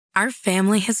Our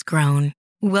family has grown.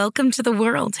 Welcome to the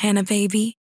world, Hannah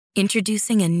baby.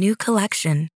 Introducing a new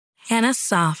collection, Hannah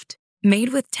Soft, made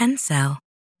with Tencel.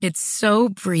 It's so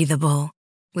breathable,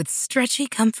 with stretchy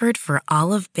comfort for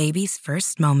all of baby's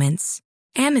first moments.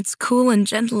 And it's cool and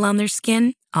gentle on their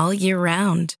skin all year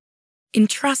round.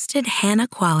 Entrusted Hannah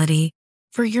quality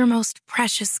for your most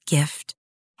precious gift.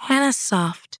 Hannah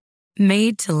Soft,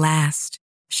 made to last.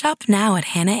 Shop now at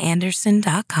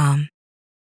hannahanderson.com.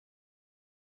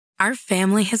 Our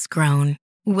family has grown.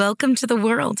 Welcome to the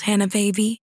world, Hannah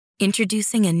baby.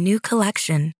 Introducing a new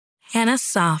collection, Hannah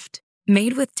Soft,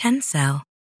 made with Tencel.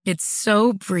 It's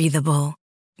so breathable,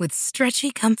 with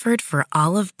stretchy comfort for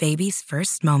all of baby's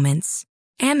first moments.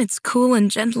 And it's cool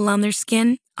and gentle on their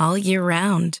skin all year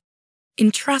round.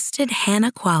 Entrusted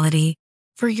Hannah quality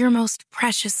for your most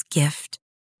precious gift.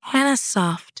 Hannah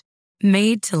Soft,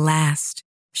 made to last.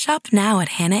 Shop now at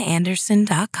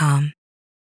hannahanderson.com.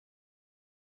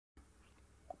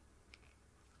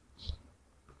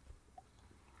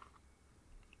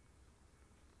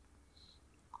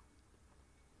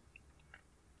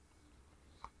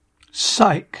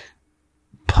 Psych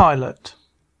Pilot.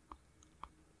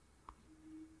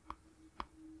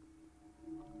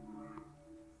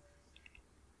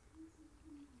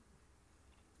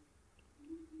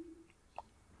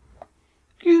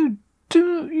 You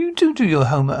do your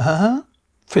homework, huh?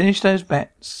 Finish those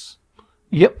bets.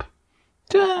 Yep.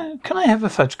 Can I have a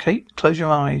fudge cake? Close your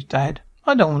eyes, Dad.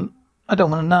 I don't want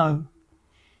to know.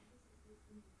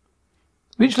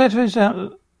 Which letter is out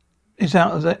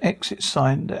of the exit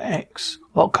sign? The X.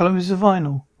 What colour is the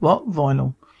vinyl? What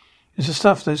vinyl? It's the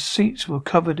stuff those seats were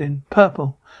covered in.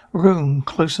 Purple. Room.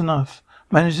 Close enough.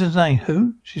 Manager's name.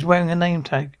 Who? She's wearing a name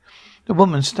tag. The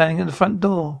woman standing at the front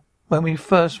door when we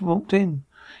first walked in.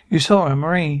 You saw her,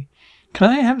 Marie. Can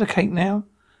I have the cake now?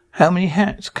 How many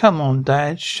hats? Come on,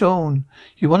 Dad. Sean.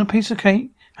 You want a piece of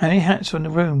cake? How many hats are in the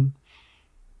room?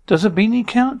 Does a beanie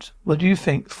count? What do you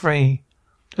think? 3.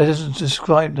 That doesn't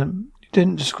describe them. You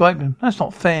didn't describe them. That's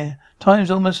not fair.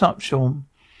 Time's almost up, Sean.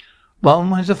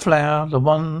 One has a flower, the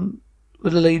one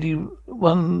the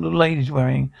lady's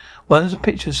wearing. One has a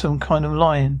picture of some kind of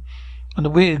lion, and a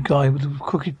weird guy with a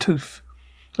crooked tooth.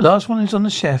 The last one is on the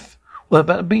chef. What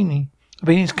about a beanie? A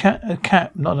beanie's a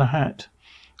cap, not a hat.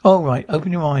 All right,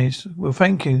 open your eyes. Well,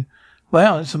 thank you.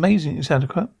 Wow, it's amazing. It's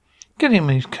adequate. Get him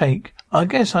his cake. I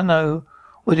guess I know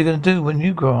what you're going to do when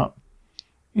you grow up.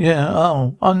 Yeah,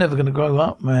 I'm never going to grow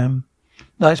up, ma'am.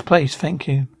 Nice place, thank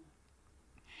you.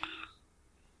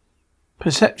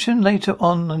 Perception later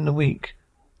on in the week.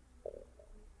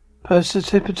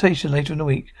 Precipitation later in the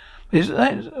week.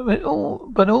 But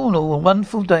all in all, a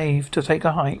wonderful day to take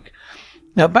a hike.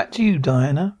 Now back to you,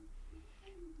 Diana.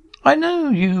 I know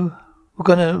you were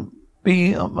gonna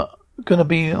be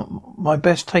my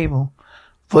best table,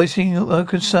 voicing your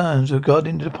concerns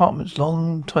regarding the department's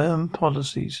long-term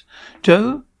policies.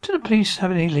 Joe, do the police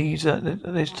have any leads at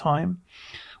this time?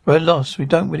 We're at loss. We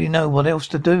don't really know what else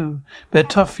to do. Been a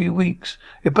tough few weeks.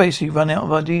 We've basically run out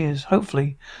of ideas.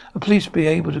 Hopefully, the police will be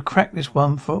able to crack this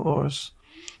one for us.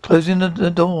 Closing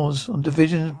the doors on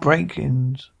divisions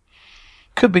break-ins.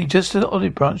 Could be just an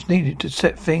olive branch needed to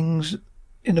set things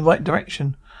in the right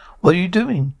direction. What are you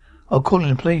doing? I'll call in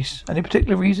the police. Any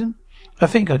particular reason? I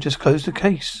think I just closed the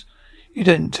case. You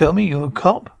didn't tell me you're a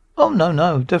cop? Oh,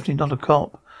 no, definitely not a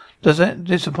cop. Does that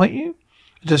disappoint you?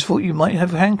 I just thought you might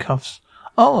have handcuffs.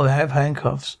 Oh, I have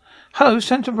handcuffs. Hello,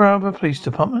 Santa Barbara Police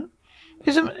Department.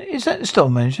 Is that the store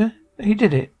manager? He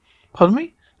did it. Pardon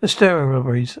me? The stereo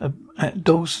robberies at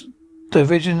Dawes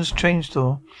Division's train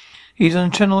store. He's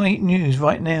on Channel 8 News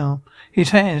right now. His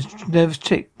hands nervous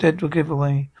tick, dead to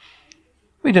giveaway.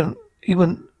 He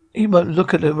won't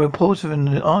look at the reporter in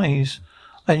the eyes.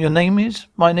 And your name is?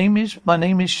 My name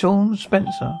is Sean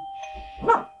Spencer.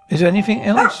 Is there anything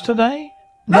else today?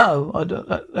 No, I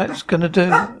don't. That's gonna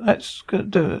do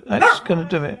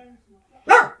it.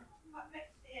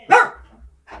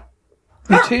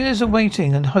 Retailers are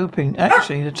waiting and hoping.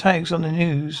 Actually, the tags on the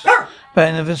news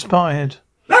van have expired.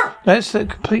 That's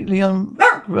completely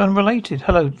unrelated.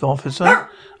 Hello, officer.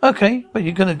 Okay, but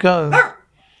you're gonna go.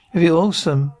 If you're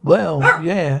awesome, well,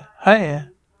 yeah.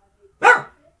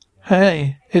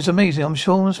 Hey, it's amazing. I'm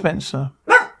Sean Spencer.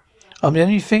 The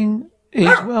only thing is,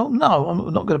 well, no,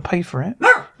 I'm not going to pay for it.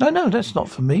 No, that's not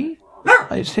for me.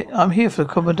 I'm here for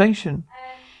accommodation.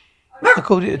 I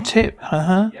called it a tip.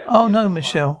 Oh, no,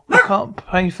 Michelle, I can't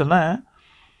pay for that.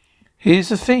 Here's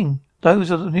the thing.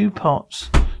 Those are the new pots.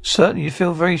 Certainly you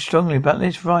feel very strongly about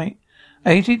this, right?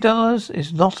 $80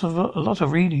 is not a lot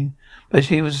of reading, but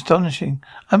she was astonishing.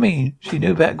 I mean, she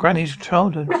knew about Granny's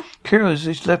childhood. Cures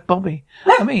she's left Bobby.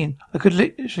 I mean, I could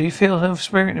literally feel her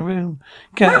spirit in the room.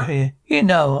 Get out of here. You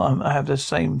know I have the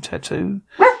same tattoo.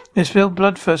 It's spelled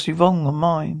bloodthirsty wrong on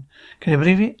mine. Can you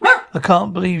believe it? I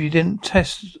can't believe you didn't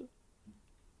test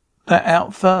that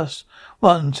out first.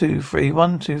 1, 2, 3,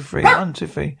 1, 2, 3, 1, 2,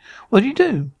 3. What do you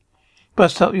do?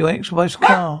 Bust up your ex-wife's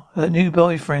car, her new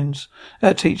boyfriend's.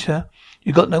 That teacher.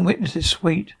 You got no witnesses,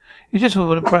 sweet. You just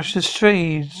want to brush the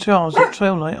shards of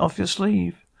tail light off your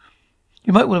sleeve.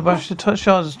 You might want to brush the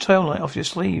shards of tail light off your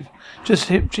sleeve. Just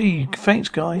hip, gee, thanks,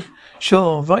 guy.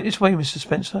 Sure, right this way, Mr.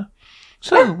 Spencer.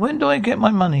 So, when do I get my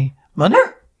money? Money?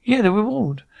 Yeah, the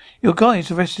reward. Your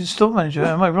guy's arrested store manager,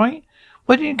 am I right?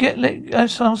 Why didn't you let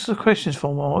us answer the questions for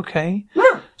a while, okay?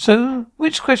 So,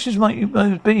 which questions might you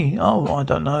be? Oh, I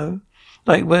don't know.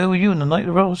 Like, where were you on the night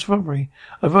of the robbery?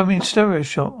 A robbing stereo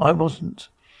shop? I wasn't.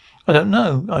 I don't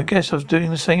know. I guess I was doing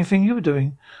the same thing you were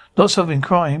doing. Not solving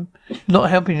crime.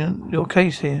 Not helping your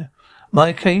case here.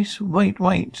 My case? Wait.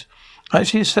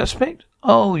 Actually a suspect?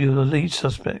 Oh, you're the lead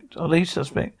suspect.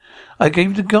 I gave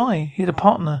you the guy. He had a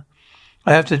partner.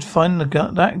 I have to find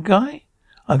that guy?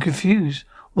 I'm confused.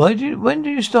 When did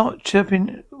you start chirping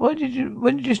in? So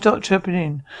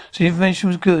the information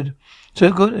was good. So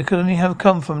good it could only have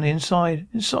come from the inside.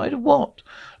 Inside of what?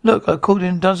 Look, I called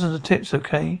in dozens of tips,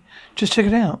 okay? Just check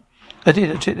it out. I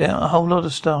did. I checked out a whole lot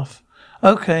of stuff.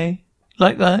 Okay.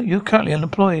 Like that, you're currently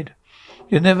unemployed.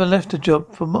 You never held a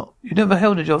job for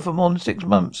more than 6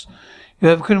 months. You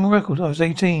have a criminal record. I was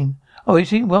 18. Oh,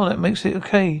 18? Well, that makes it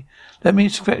okay. Let me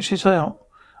scratch this out.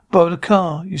 Borrowed a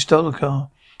car. You stole a car.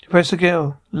 You pressed a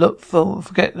girl. Look,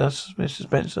 forget us, Mr.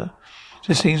 Spencer.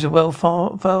 This seems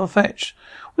far-fetched.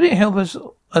 Would it help us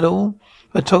at all?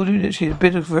 I told you that she had a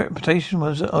bit of reputation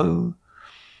for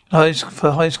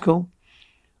high school.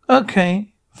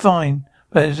 Okay, fine.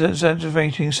 But it's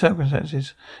exaggerating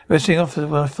circumstances. Arresting officer was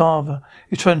my father.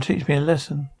 He's trying to teach me a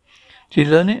lesson. Did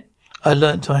you learn it? I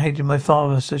learnt I hated my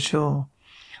father, so sure.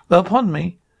 Well, pardon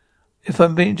me, if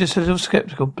I'm being just a little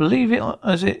sceptical. Believe it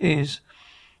as it is.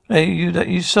 That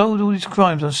you sold all these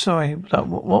crimes. I'm sorry. But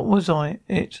what was I?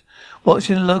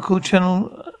 Watching the local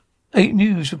Channel 8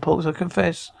 news reports, I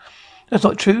confess. That's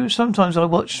not true. Sometimes I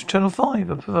watch Channel 5.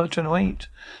 I prefer Channel 8.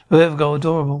 Whoever go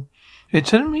adorable. You're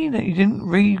telling me that you didn't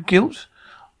read guilt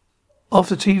off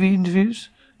the TV interviews?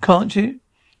 Can't you?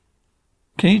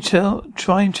 Can you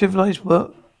try and trivialize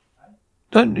work?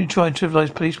 Don't you try and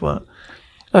trivialize police work.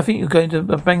 I think you're going to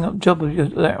a bang up job of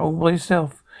that all by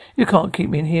yourself. You can't keep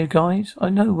me in here, guys. I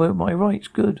know where my right's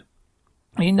good.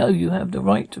 You know you have the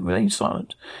right to remain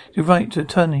silent. The right to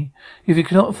attorney. If you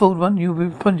cannot afford one, you will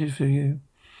be punished for you.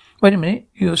 Wait a minute.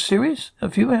 You're serious? A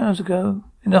few hours ago,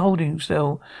 in the holding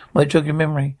cell, my jog your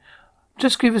memory.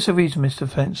 Just give us a reason, Mr.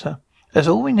 Spencer. That's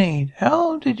all we need.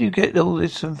 How did you get all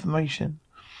this information?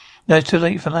 No, it's too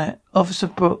late for that. Officer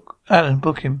Allen,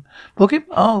 book him. Book him?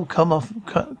 Oh, come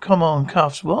on,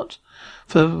 cuffs. What?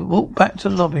 For the walk back to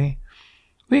the lobby.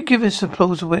 Will you give us a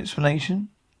plausible explanation?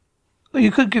 Well,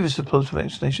 you could give us a plausible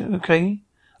explanation.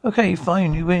 Okay,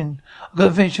 fine, you win. I've got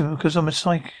to finish him because I'm a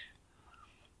psychic.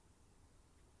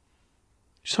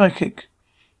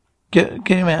 Get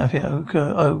him out of here. Okay.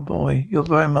 Oh boy, your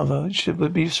grandmother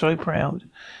would be so proud.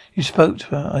 You spoke to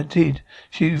her. I did.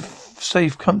 She's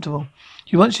safe, comfortable.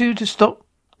 She wants you to stop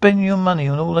spending your money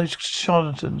on all those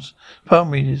charlatans.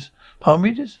 Palm readers?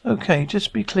 Okay,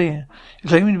 just be clear. You're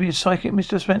claiming to be a psychic,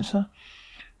 Mr. Spencer?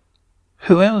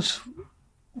 How else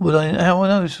would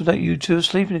that you two are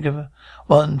sleeping together?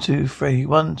 1, 2, 3,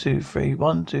 1, 2, 3,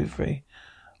 1, 2, 3.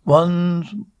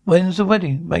 When's the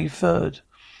wedding? May 3rd.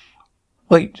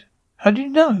 Wait, how do you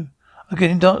know? I'm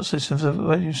getting dance list of the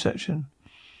wedding section.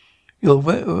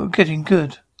 You're getting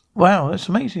good. Wow, that's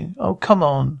amazing. Oh, come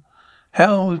on.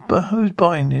 Who's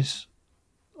buying this?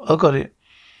 I got it.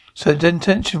 So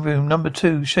detention room number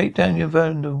 2. Shake down your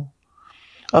vandal.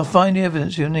 I'll find the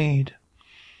evidence you'll need.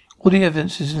 All the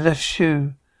evidence is in the left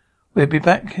shoe. We'll be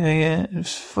back here in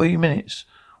 3 minutes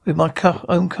with my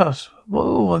own cuss.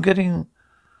 Whoa, I'm getting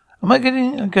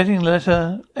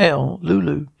letter L,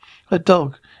 Lulu, a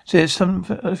dog. Is there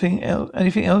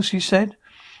anything else you said?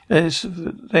 There's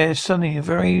suddenly a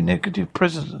very negative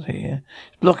presence here.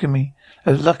 It's blocking me.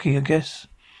 I was lucky, I guess.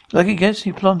 Lucky guess?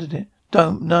 He planted it.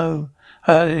 Don't know.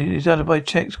 His alibi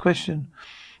checks question.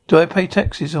 Do I pay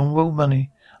taxes on real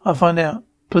money? I'll find out.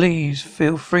 Please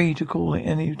feel free to call it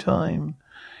any time.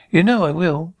 You know I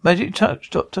will. Magic touch,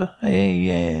 Doctor. Hey,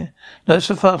 yeah. Not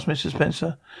so fast, Mr.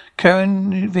 Spencer.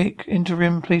 Karen Vick,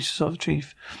 interim police officer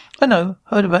chief. I know.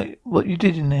 Heard about what you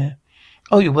did in there.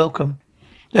 Oh, you're welcome.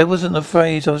 That wasn't the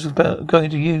phrase I was going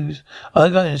to use.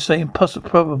 I'm going to say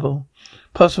impossible,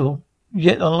 possible,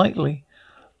 yet unlikely.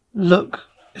 Look,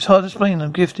 it's hard to explain.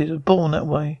 I'm gifted. I was born that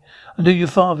way. I knew your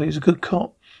father. He was a good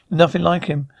cop. Nothing like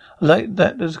him. I like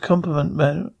that as a compliment,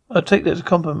 madam. I take that as a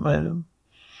compliment, madam.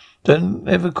 Don't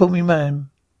ever call me ma'am.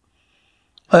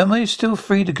 Am I still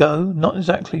free to go? Not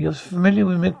exactly. You're familiar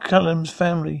with McCallum's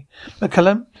family.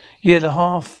 McCallum? Yeah, they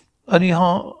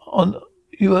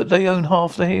own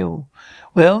half the hill.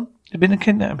 Well, there's been a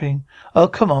kidnapping. Oh,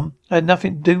 come on. I had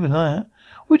nothing to do with that.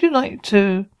 Would you like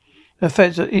to... The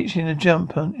feds are itching to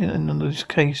jump in this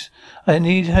case. I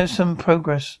need to have some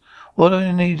progress. What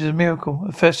I need is a miracle,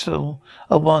 a festival,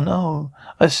 a one. Oh,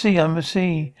 I see.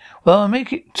 Well, I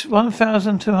make it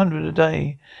 1,200 a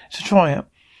day. It's a tryout.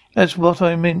 That's what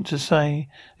I meant to say.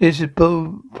 It's a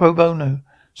pro bono.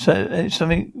 So it's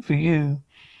something for you.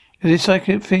 If this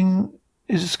psychic thing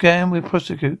is a scam, we'll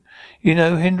prosecute.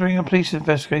 Hindering a police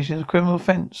investigation is a criminal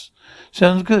offence.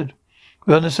 Sounds good.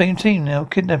 We're on the same team now.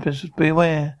 Kidnappers,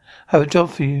 beware. Have a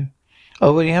job for you. I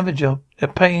already have a job. They're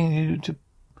paying you to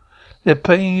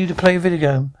play a video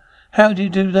game. How do you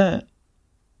do that?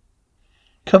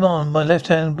 Come on, my left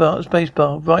hand bar, space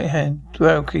bar, right hand,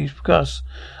 arrow keys, Gus.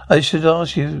 I should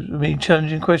ask you me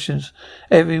challenging questions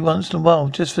every once in a while,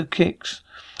 just for kicks.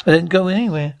 I didn't go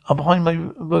anywhere. I'm behind my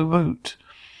route.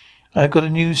 I got a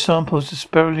new sample of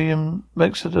Sperlium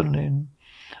Mexodolin.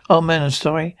 Oh man, I'm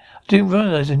sorry. I didn't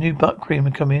realize a new butt cream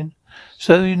had come in.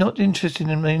 So you're not interested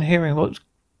in hearing what's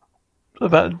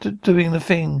about doing the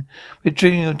thing we're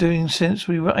dreaming of doing since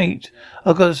we were 8.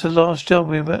 I got us the last job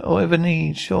we ever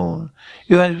need, Sean.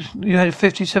 You had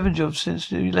 57 jobs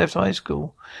since you left high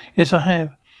school. Yes, I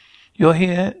have. You're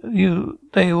here.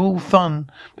 They are all fun.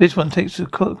 But this one takes the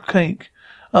cake.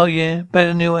 Oh yeah,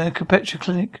 better new acupuncture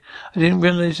clinic. I didn't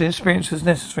realize the experience was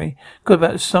necessary. What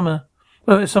about the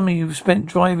summer you spent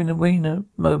driving the Wiener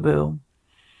mobile?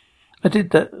 I did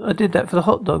that for the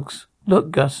hot dogs.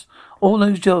 Look, Gus, all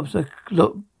those jobs I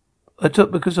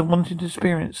took because I wanted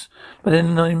experience. But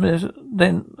then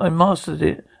I mastered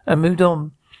it and moved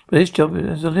on. But this job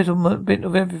is a little bit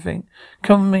of everything.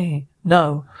 Come with me.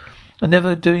 No. I'm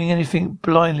never doing anything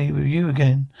blindly with you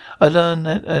again. I learned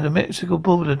that at the Mexico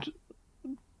border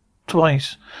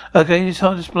twice. Okay, it's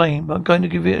hard to explain, but I'm going to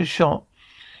give it a shot.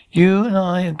 You and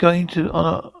I are going to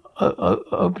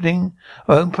opening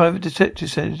our own private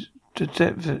detective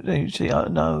agency.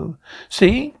 No.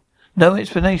 See? No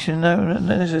explanation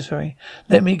necessary.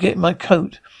 Let me get my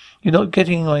coat. You're not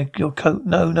getting your coat.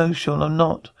 No, Sean, I'm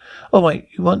not. Oh, wait,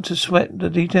 you want to sweat the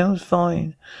details?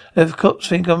 Fine. If cops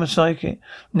think I'm a psychic,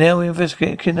 now we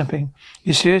investigate a kidnapping.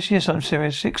 You serious? Yes, I'm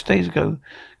serious. 6 days ago,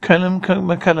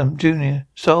 McCallum Jr.,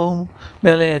 sole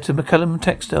male heir to McCallum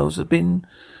Textiles, had been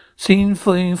seen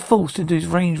being forced into his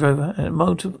Range Rover at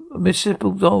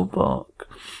Mississippi Dog Park.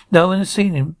 No one has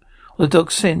seen him or the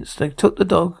dog since. They took the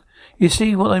dog. You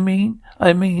see what I mean?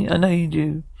 I know you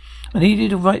do. I need you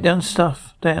to write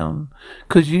stuff down,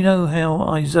 'cause you know how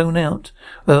I zone out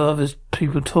where other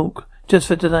people talk. Just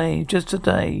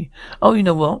today. Oh, you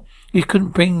know what? You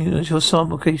couldn't bring your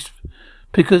sample case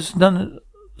because some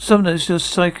of those your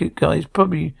psychic guys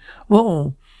probably,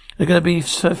 well, they're going to be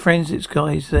forensics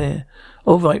guys there.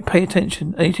 All right, pay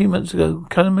attention. 18 months ago,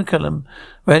 McCallum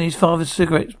ran his father's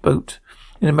cigarette boat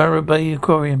in the Marrow Bay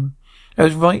Aquarium. That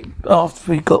was right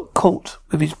after he got caught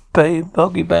with his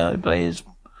buggy player's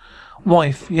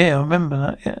wife. Yeah, I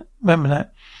remember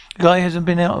that. The guy hasn't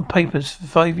been out of papers for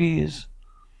 5 years.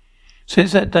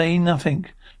 Since that day, nothing.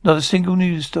 Not a single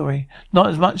news story. Not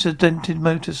as much as a dented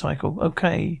motorcycle.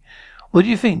 Okay. What do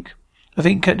you think? I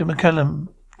think Captain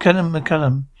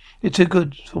McCallum. You're too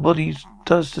good for what he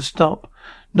does to stop.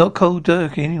 Not cold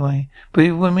turkey anyway. But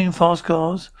if women, fast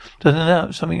cars, doesn't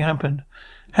doubt something happened.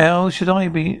 How should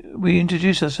we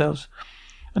introduce ourselves?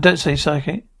 Don't say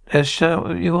psychic. They'll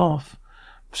shout you off.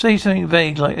 Say something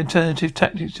vague like Alternative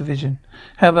Tactics Division.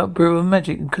 How about Brew of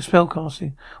Magic and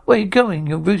Spellcasting? Where are you going?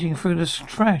 You're rooting through the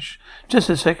trash. Just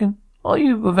a second. Are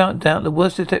you without doubt the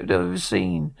worst detective I've ever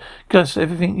seen? Gus,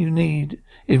 everything you need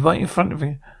is right in front of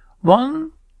you.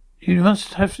 One? You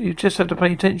just have to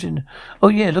pay attention. Oh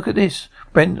yeah, look at this.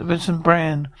 Benson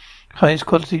brand. Highest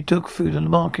quality dog food on the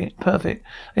market. Perfect.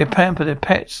 They pamper their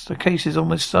pets. The case is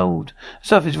almost sold. The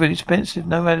stuff is really expensive.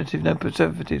 No additive, no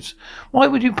preservatives. Why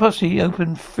would you possibly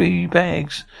open 3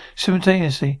 bags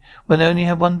simultaneously when they only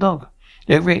have 1 dog?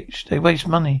 They're rich. They waste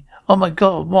money. Oh my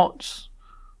God, what's...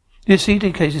 Your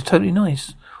CD case is totally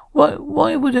nice.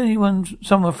 Why would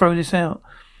someone throw this out?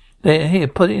 Here,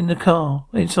 put it in the car,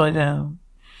 inside down.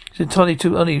 It's entirely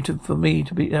too early for me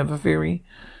to have a theory.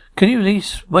 Can you at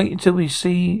least wait until we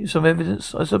see some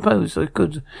evidence? I suppose I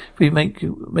could if we make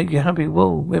you happy.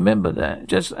 Well, remember that.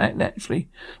 Just act naturally.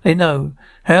 They know.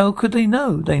 How could they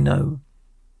know? They know.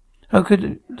 How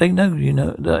could they know? You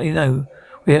know that they know.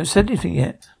 We haven't said anything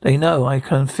yet. They know. I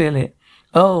can feel it.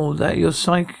 Oh, that you're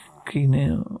psyche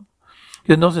now.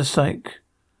 You're not a psych.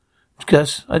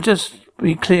 Gus, I just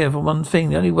be clear for one thing.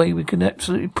 The only way we can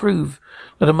absolutely prove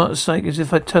that I'm not a psych is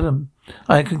if I tell them.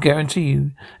 I can guarantee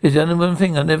you. It's the only one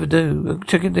thing I never do.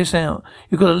 Check this out.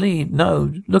 You've got a lead.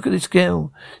 No. Look at this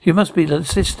girl. She must be the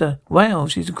sister. Wow,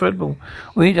 she's incredible.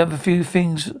 We need to have a few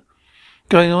things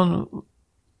going on.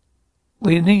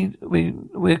 We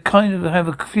kind of have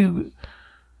a few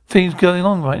things going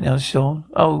on right now, Sean.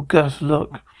 Oh, Gus,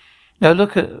 look. Now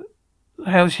look at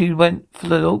how she went for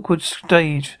the awkward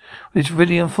stage with this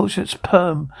really unfortunate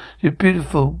perm. She's a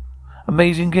beautiful,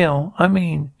 amazing girl. I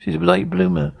mean, she's a late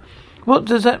bloomer. What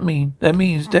does that mean? That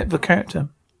means depth of character.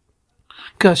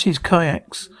 Gus, she's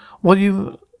kayaks. What are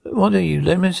you?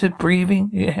 Limited breathing?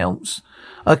 It helps.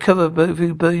 I cover both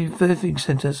birthing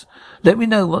centers. Let me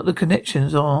know what the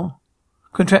contractions on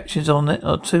that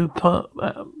are 2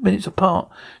 minutes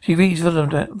apart. She reads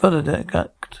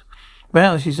Volodek.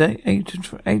 Wow, she's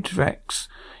Atrax.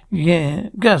 Yeah.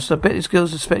 Gus, I bet this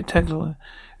girl's a spectacular.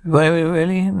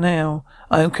 Really? Now,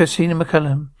 I'm Christina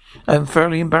McCullum. I'm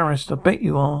thoroughly embarrassed. I bet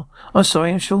you are. I'm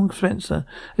sorry, I'm Sean Spencer.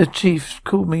 The chief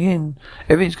called me in.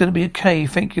 Everything's going to be okay.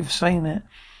 Thank you for saying that.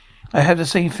 I have the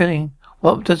same feeling.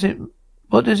 What does it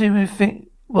think?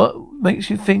 What makes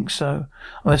you think so?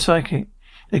 I'm a psychic.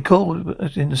 They call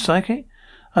it in the psychic?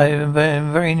 I have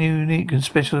very unique and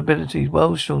special abilities.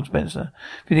 Well, Sean Spencer,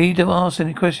 if you need to ask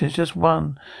any questions, just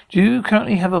one. Do you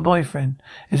currently have a boyfriend?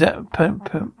 Is that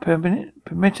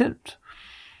permitted?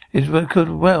 It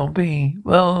could well be.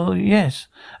 Well, yes.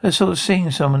 I'm sort of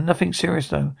seeing someone. Nothing serious,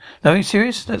 though. Nothing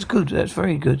serious? That's good. That's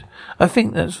very good. I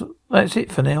think that's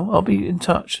it for now. I'll be in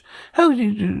touch. How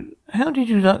did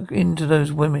you look into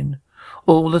those women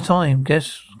all the time?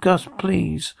 Gus,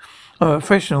 please. I'm a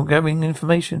professional gathering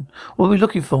information. What are we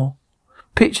looking for?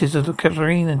 Pictures of the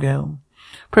Katarina girl.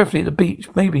 Preferably at the beach,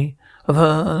 maybe. Of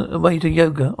her away to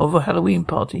yoga. Of a Halloween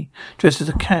party. Dressed as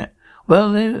a cat.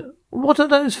 Well, what are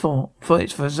those for? For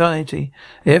its variety.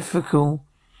 Ethical.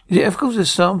 Is it ethical to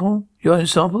sample your own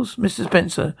samples? Mr.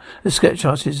 Spencer, the sketch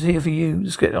artist is here for you.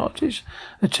 The sketch artist?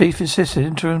 The chief insisted.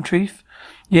 Interim chief?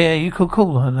 Yeah, you could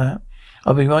call her that.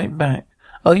 I'll be right back.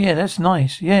 Oh yeah, that's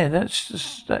nice. Yeah,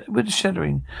 that with the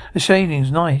shadowing. The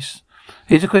shading's nice.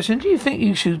 Here's a question. Do you think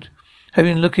you should have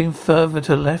him looking further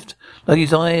to the left? Like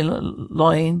his eye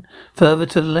lying further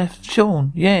to the left?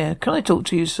 Sean, yeah. Can I talk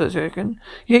to you for a second?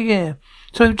 Yeah.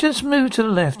 So just move to the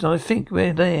left and I think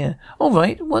we're there. All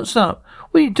right, what's up?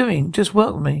 What are you doing? Just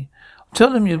work with me. Tell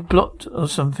them you're blocked or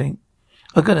something.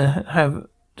 I'm going to have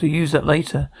to use that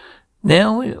later.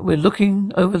 Now we're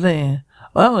looking over there.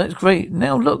 Oh, that's great.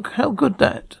 Now look how good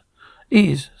that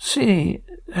is. See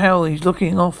how he's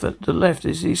looking off at the left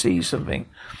as he sees something.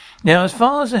 Now, as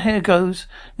far as the hair goes,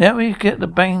 now we get the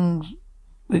bangs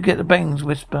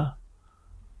whisper.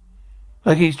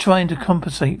 Like he's trying to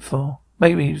compensate for.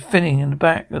 Maybe he's thinning in the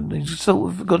back and he's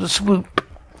sort of got a swoop.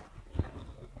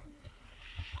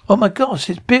 Oh my gosh,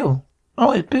 it's Bill.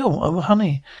 Oh, it's Bill. Oh,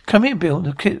 honey. Come here, Bill.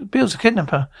 Bill's a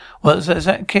kidnapper. Well, that's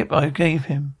that kip I gave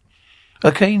him.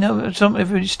 Okay, no,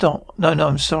 everybody stop. No,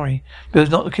 I'm sorry.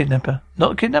 Bill's not the kidnapper. Not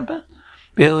the kidnapper?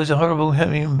 Bill is a horrible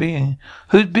human being.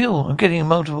 Who's Bill? I'm getting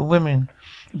multiple women.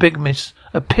 A big miss.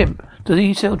 A pimp. Does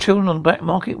he sell children on the black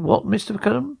market? What, Mr.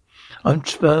 McCullum? I'm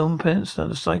Sperm Spencer,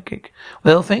 the psychic.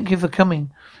 Well, thank you for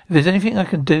coming. If there's anything I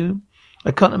can do,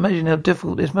 I can't imagine how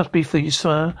difficult this must be for you,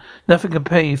 sir. Nothing can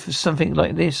pay you for something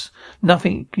like this.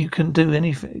 Nothing you can do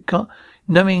anything.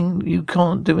 Knowing you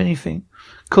can't do anything.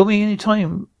 Call me any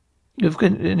time. You've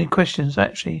got any questions?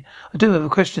 Actually, I do have a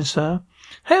question, sir.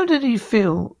 How did he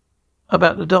feel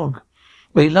about the dog?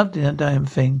 Well, he loved that damn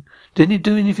thing. Didn't he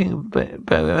do anything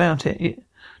about it?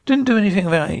 Didn't do anything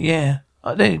about it, yeah.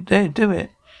 They do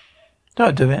it.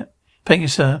 Don't do it. Thank you,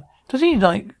 sir. Does he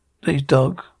like his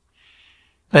dog?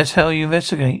 That's how you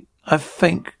investigate. I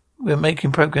think we're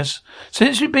making progress.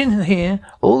 Since you've been here,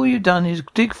 all you've done is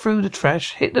dig through the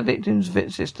trash, hit the victim's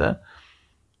sister,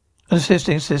 and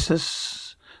assisting sisters.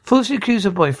 Falsely accused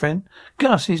her boyfriend.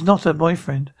 Gus, he's not her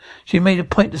boyfriend. She made a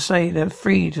point to say they're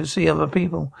free to see other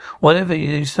people. Whatever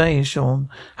you say, Sean.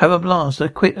 Have a blast. I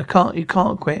quit. You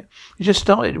can't quit. You just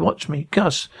started. Watch me.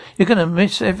 Gus, you're going to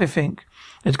miss everything.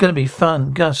 It's going to be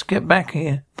fun. Gus, get back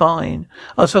here. Fine.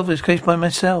 I'll solve this case by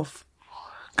myself.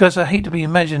 Gus, I hate to be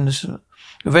imagined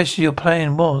the rest of your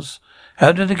plan was.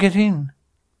 How did I get in?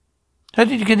 How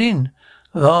did you get in?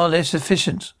 Far less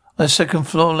efficient. on the second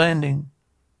floor landing.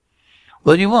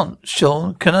 What do you want,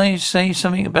 Sean? Can I say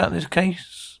something about this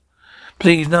case?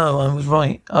 Please, no, I was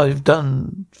right. I've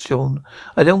done, Sean.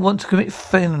 I don't want to commit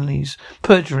felonies,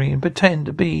 perjury, and pretend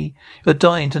to be. You're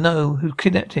dying to know who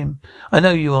kidnapped him. I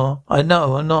know you are. I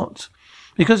know I'm not.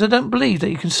 Because I don't believe that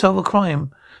you can solve a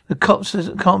crime. The cops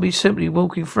can't be simply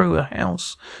walking through a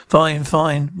house. Fine.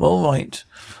 All right.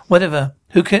 Whatever.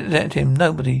 Who kidnapped him?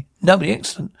 Nobody.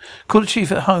 Excellent. Call the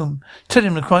chief at home. Tell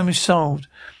him the crime is solved.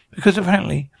 Because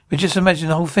apparently we just imagined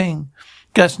the whole thing.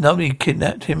 Gus, nobody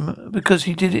kidnapped him because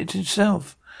he did it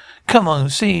himself. Come on,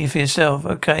 see for yourself,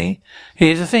 okay?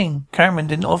 Here's the thing. Cameron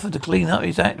didn't offer to clean up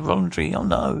his act voluntarily. Oh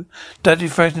no. Daddy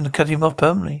threatened to cut him off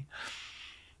permanently.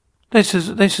 This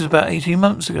was about 18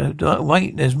 months ago.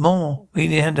 Wait, there's more.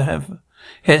 He had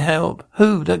help.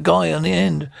 Who? That guy on the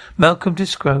end. Malcolm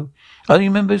Discro. I only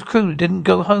remember his crew didn't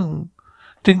go on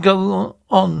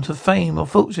to fame or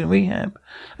fortune rehab.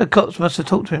 The cops must have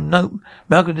talked to him. Nope.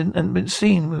 Malcolm hadn't been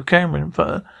seen with Cameron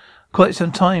for quite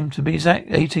some time, to be exact,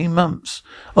 18 months.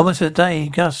 Almost a day.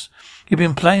 Gus, you've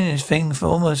been planning this thing for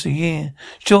almost a year.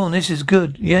 Sean, this is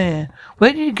good. Yeah.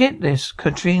 Where did you get this?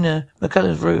 Katrina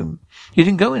McCullough's room. You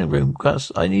didn't go in the room,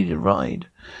 Gus. I needed a ride.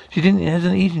 She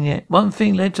hasn't eaten yet. One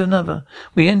thing led to another.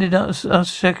 We ended up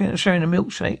sharing a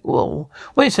milkshake. Whoa.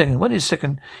 Wait a second. What is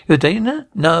second? You're dating her?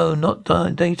 No, not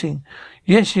dating.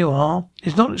 Yes, you are.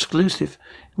 It's not exclusive.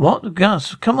 What?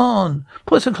 Gus, come on.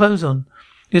 Put some clothes on.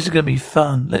 This is going to be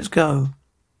fun. Let's go.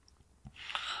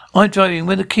 I'm driving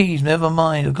with the keys. Never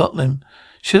mind. I've got them.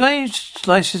 Should I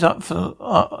slice this up for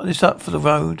the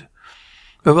road?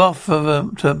 We're off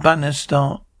to a banner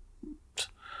start.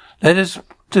 Let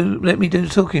me do the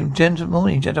talking.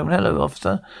 Morning, gentlemen. Hello,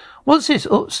 officer. What's this?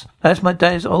 Oops. That's my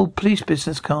dad's old police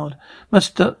business card.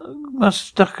 Must have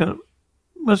stuck at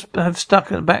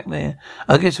the back there.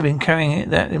 I guess I've been carrying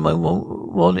that in my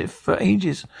wallet for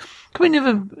ages. Can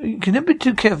never be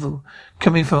too careful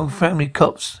coming from family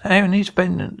cops. Aaron, he's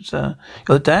spending, sir.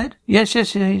 Your dad? Yes,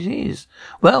 he is.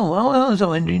 Well, how's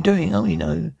Henry doing? Oh, you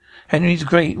know. Henry's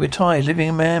great, retired, living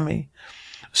in Miami.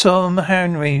 Saw him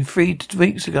Henry 3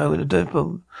 weeks ago at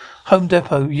the Home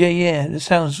Depot. Yeah, that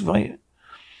sounds right.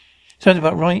 Sounds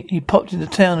about right. He popped into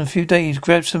town in a few days,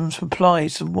 grabbed some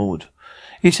supplies, some wood.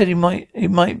 He said he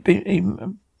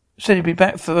said he'd be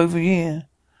back for over a year.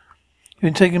 He'd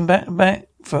been taken back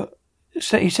for. He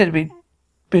said he'd had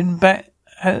been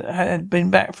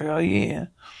back for a year.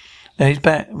 Now he's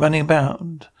back, running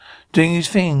about, doing his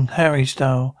thing, Harry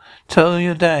style. Tell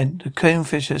your dad the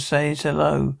Kingfisher says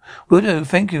hello. Will do,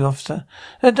 thank you, officer.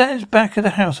 Her dad's back at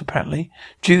the house, apparently.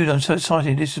 Jude, I'm so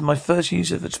excited. This is my first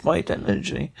use of spy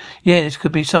technology. Yeah, this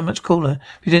could be so much cooler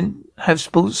if you didn't have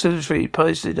Sports Illustrated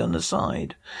posted on the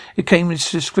side. It came with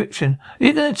a description. Are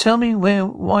you going to tell me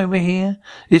why we're here?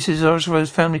 This is Osro's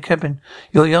family cabin.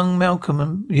 Your young Malcolm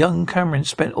and young Cameron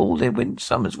spent all their winter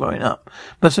summers growing up.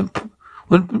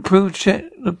 Wouldn't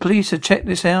the police have checked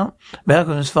this out?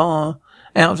 Malcolm is far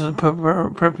out of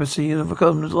the privacy of a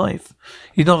common life.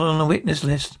 You're not on the witness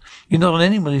list. You're not on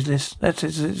anybody's list. This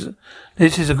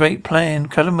is a great plan.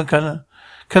 Camden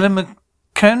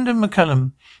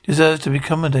McCullum deserves to be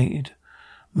accommodated.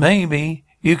 Maybe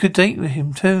you could date with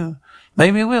him too.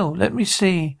 Maybe I will. Let me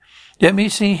see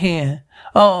here.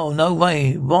 Oh, no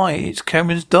way. Why? It's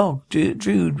Cameron's dog,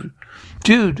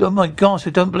 Jude, oh my gosh,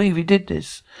 I don't believe he did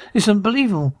this. It's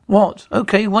unbelievable. What?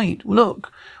 Okay, wait,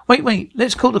 look. Wait,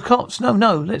 let's call the cops.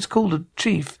 No, let's call the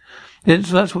chief.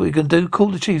 That's what we're going to do. Call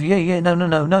the chief. Yeah,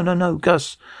 no,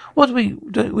 Gus. What we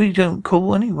don't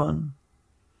call anyone.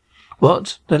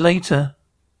 What? The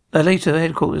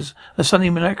headquarters. A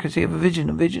sunny miraculously of a vision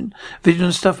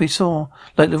of stuff we saw,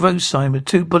 like the road sign with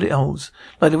 2 bullet holes,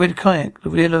 like the red kayak,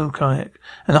 the yellow kayak,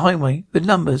 and the highway with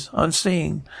numbers. I'm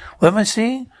seeing. What am I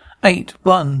seeing?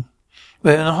 8-1.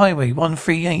 We're on a highway,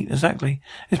 138, exactly.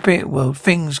 The spirit world,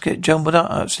 things get jumbled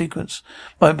out of sequence.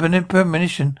 My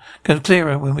premonition goes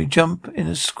clearer when we jump in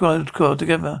a squad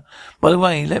together. By the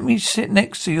way, let me sit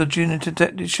next to your junior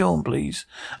detective Sean, please.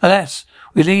 Alas,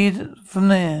 we lead from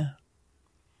there.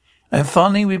 And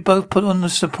finally, we both put on the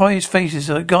surprised faces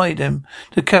that guide them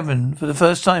to the cabin for the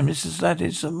first time. That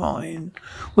is mine.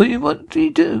 What do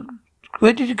you do?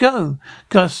 Where did you go?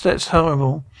 Gus, that's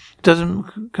horrible. It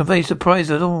doesn't convey surprise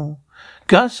at all.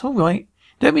 Gus, all right.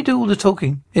 Let me do all the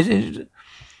talking. Is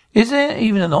there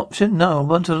even an option? No, I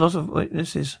want a lot of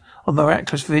witnesses of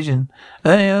miraculous vision.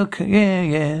 Okay,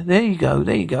 yeah. There you go.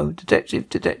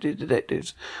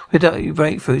 Detectives. Without you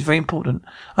breakthrough, it's very important.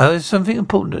 There's something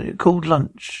important called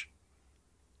lunch.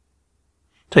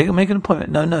 Make an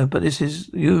appointment. No, but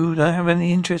you don't have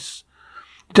any interest.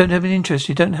 You don't have any interest.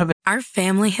 You don't have. Our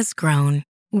family has grown.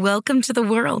 Welcome to the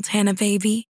world, Hannah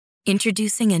baby.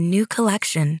 Introducing a new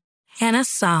collection, Hannah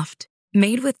Soft,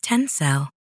 made with Tencel.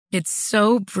 It's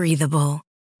so breathable,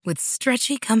 with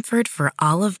stretchy comfort for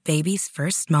all of baby's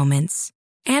first moments.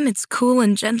 And it's cool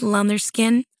and gentle on their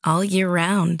skin all year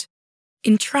round.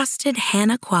 Entrusted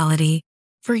Hannah quality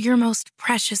for your most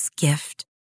precious gift.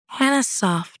 Hannah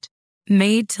Soft,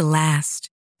 made to last.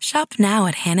 Shop now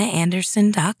at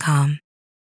hannahanderson.com.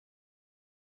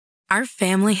 Our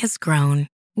family has grown.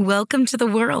 Welcome to the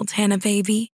world, Hannah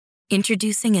baby.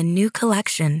 Introducing a new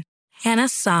collection, Hannah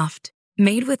Soft,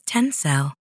 made with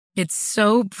Tencel. It's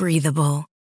so breathable,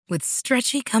 with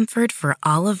stretchy comfort for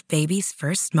all of baby's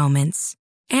first moments.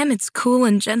 And it's cool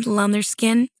and gentle on their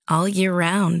skin all year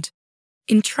round.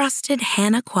 Entrusted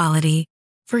Hannah quality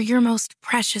for your most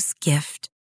precious gift.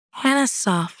 Hannah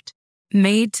Soft,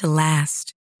 made to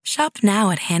last. Shop now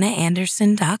at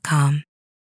hannahanderson.com.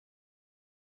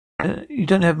 You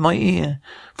don't have my ear.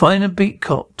 Find a beat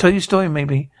cop. Tell your story,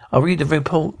 maybe. I'll read the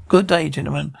report. Good day,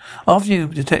 gentlemen. After you,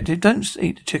 detective. Don't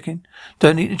eat the chicken.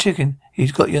 Don't eat the chicken.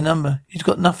 He's got your number. He's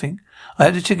got nothing. I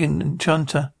had a chicken and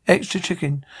chunter. Extra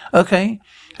chicken. Okay.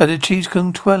 Had a cheese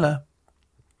con twella.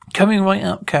 Coming right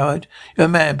up, coward. You're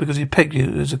mad because he pegged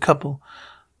you as a couple.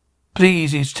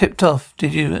 Please, he's tipped off.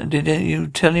 Did you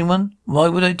tell anyone? Why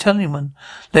would I tell anyone?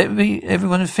 Let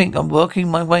everyone think I'm working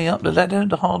my way up the ladder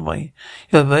the hard way.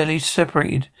 You're barely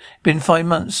separated. Been 5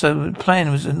 months, so the plan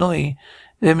was to annoy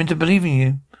them into believing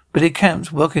you. Billy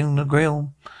Camp's working the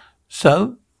grill.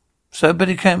 So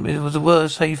Billy Camp was the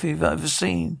worst hayfever I've ever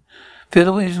seen.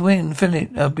 Feel the wind, feel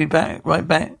it. I'll be back, right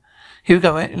back. Here we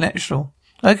go, natural.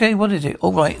 Okay, what is it?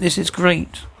 All right, this is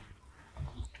great.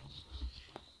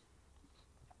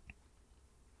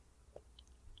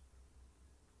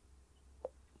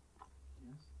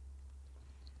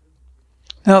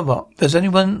 Now what? Does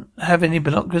anyone have any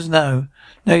binoculars? No.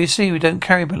 No, you see, we don't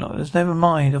carry binoculars. Never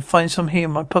mind. I'll find some here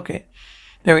in my pocket.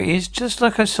 There it is, just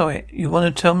like I saw it. You want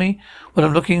to tell me what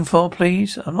I'm looking for,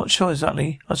 please? I'm not sure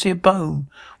exactly. I see a bone.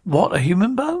 What, a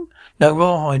human bone? No,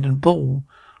 rawhide and ball.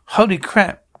 Holy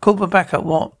crap. Call for backup.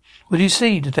 What do you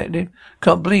see, detective?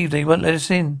 Can't believe they won't let us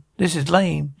in. This is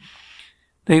lame.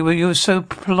 You were so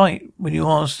polite when you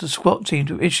asked the SWAT team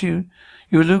to issue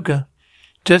you a Luger.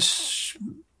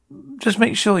 Just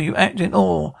make sure you act in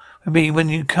awe of me when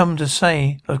you come to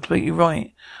say I'm completely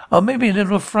right. I may be a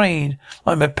little afraid,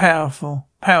 like my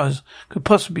powers could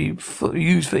possibly be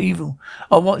used for evil.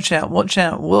 Oh, watch out.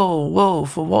 Whoa,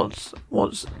 for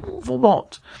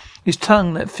what? His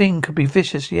tongue, that thing could be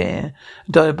vicious, yeah.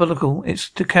 Diabolical. It's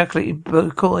to calculate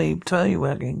decoy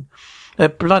wagging.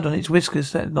 That blood on its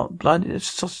whiskers, that's not blood, it's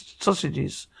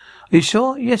sausages. Are you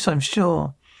sure? Yes, I'm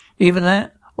sure. Even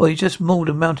that? Or you just mauled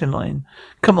a mountain lion.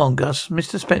 Come on, Gus.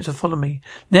 Mr. Spencer, follow me.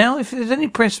 Now, if there's any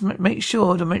press, make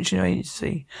sure to mention your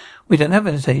agency. We don't have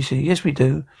an agency. Yes, we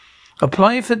do.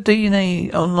 Apply for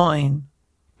DNA online.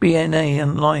 BNA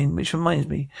online, which reminds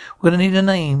me. We're going to need a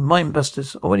name.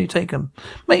 Mindbusters. Already taken.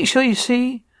 Make sure you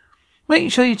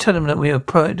tell them that we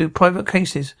do private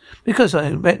cases. Because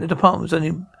I bet the department's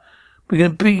only... We're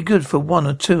going to be good for 1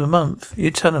 or 2 a month. You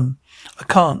tell them. I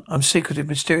can't. I'm secretive,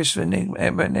 mysterious,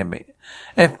 enigmatic,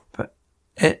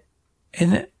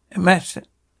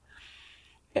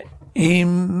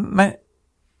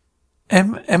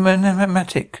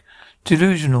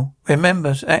 delusional.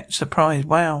 Remember, act surprised.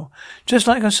 Wow. Just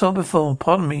like I saw before.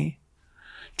 Pardon me.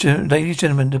 Ladies and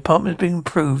gentlemen, the department has been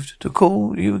approved to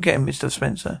call you again, Mr.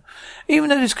 Spencer. Even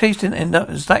though this case didn't end up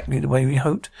exactly the way we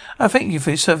hoped, I thank you for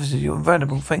your services. You're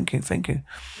invaluable. Thank you.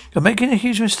 You're making a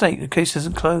huge mistake. The case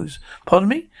doesn't close. Pardon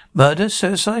me? Murder?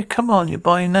 Suicide? Come on, you're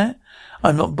buying that?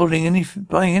 I'm not buying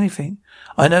anything.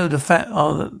 I know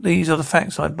these are the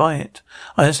facts. I buy it.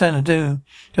 I understand I do.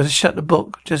 Just shut the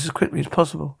book just as quickly as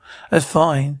possible. That's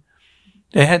fine.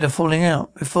 They had a falling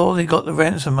out before they got the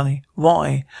ransom money.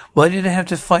 Why? Why did they have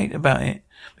to fight about it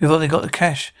before they got the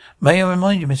cash? May I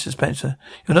remind you, Mr. Spencer,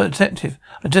 you're not a detective.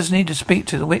 I just need to speak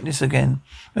to the witness again.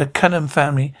 The Cullen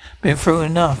family been through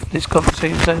enough. This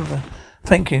conversation's over.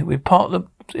 Thank you. We parked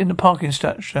in the parking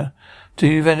structure. Do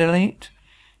you ventilate?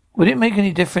 Would it make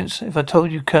any difference if I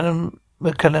told you Cullen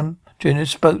Jr.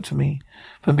 spoke to me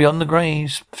from beyond the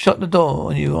graves, shut the door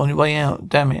on you on your way out?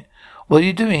 Damn it. What are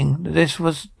you doing? That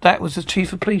was the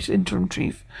chief of police, interim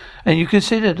chief. And you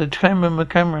consider the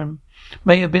Cameron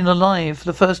may have been alive for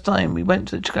the first time we went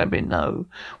to the cabin? No.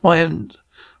 Why,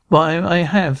 I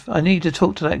have. I need to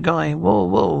talk to that guy.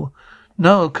 Whoa.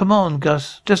 No, come on,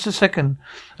 Gus. Just a second.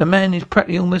 The man is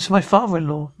practically almost my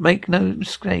father-in-law. Make no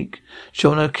mistake.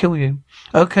 Sure, no, kill you.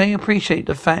 Okay, appreciate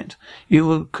the fact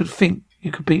you could think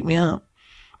you could beat me up.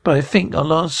 But I think our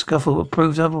last scuffle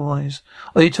proves otherwise.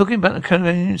 Are you talking about the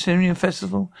Canadian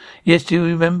Festival? Yes, do you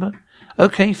remember?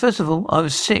 Okay, first of all, I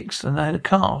was 6 and I had a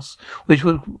cast, which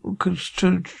would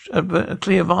construe a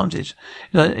clear advantage.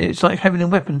 It's like having a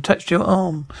weapon touched your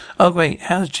arm. Oh, great.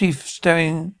 How's the Chief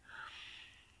staring?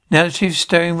 Now the Chief's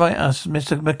staring right at us,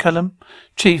 Mr. McCullum.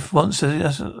 Chief wants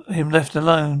him left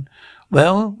alone.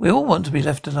 Well, we all want to be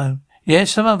left alone.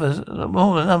 Yes, some others,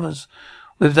 more than others.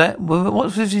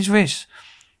 What's with his wrist?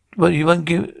 Well, you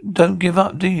don't give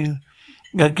up, do you?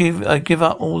 I give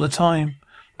up all the time.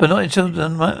 But not until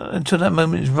that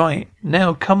moment is right.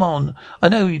 Now, come on. I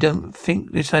know you don't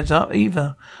think this adds up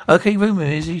either. Okay, rumour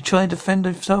is he tried to fend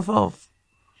himself off.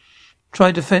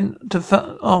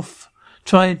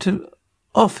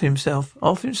 Off himself?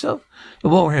 The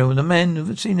war hero, the man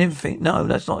who've seen everything. No,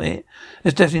 that's not it.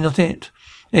 That's definitely not it.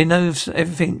 He knows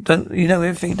everything, you know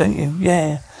everything, don't you?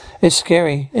 Yeah. It's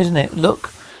scary, isn't it?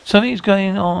 Look, something's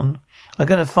going on. I'm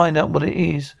going to find out what it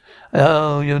is.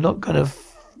 Oh, you're not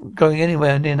going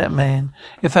anywhere near that man.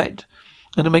 In fact,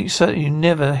 I'm going to make certain you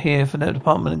never hear from that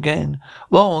department again.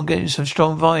 Well, I'm getting some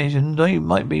strong vibes, and you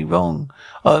might be wrong.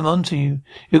 I'm onto you.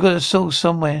 You've got a source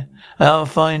somewhere, and I'll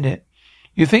find it.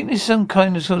 You think this is some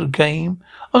kind of sort of game?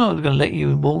 I'm not going to let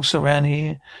you waltz around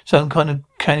here, some kind of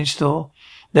candy store.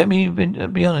 Let me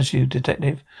be honest with you,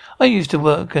 detective. I used to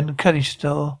work in a candy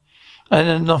store,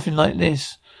 and nothing like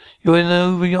this. You're in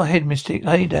over your head, Mystic.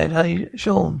 Hey, Dad. Hey,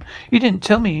 Sean. You didn't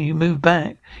tell me you moved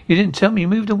back. You didn't tell me you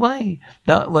moved away.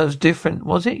 That was different,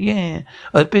 was it? Yeah.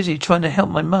 I was busy trying to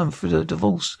help my mum through the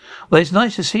divorce. Well, it's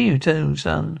nice to see you too,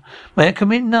 son. May I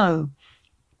come in? No.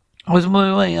 I was on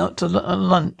my way out to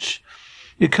lunch.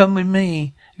 You come with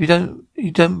me. You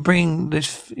didn't bring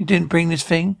this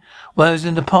thing? Well, I was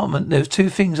in the apartment. There was 2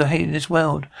 things I hate in this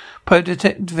world.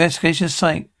 Pro-detective investigation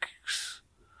Psychics.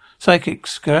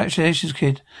 Congratulations,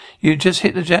 kid. You just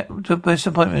hit the best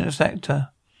appointment as actor.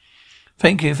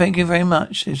 Thank you very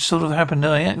much. It sort of happened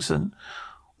by accident.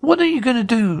 What are you going to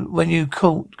do when you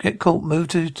get caught,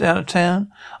 move out of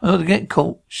town? I'm not going to get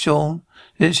caught, Sean.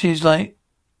 This is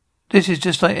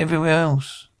just like everywhere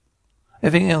else.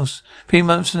 Everything else. 3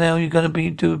 months from now, you're going to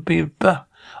be on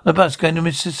a bus going to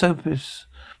Mississippi.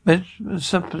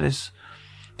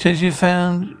 Since you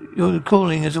found your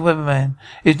calling as a weatherman,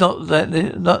 it's not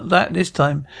that this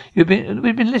time. We've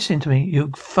been listening to me.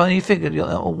 You finally figured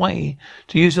out a way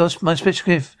to use my special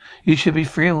gift. You should be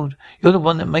thrilled. You're the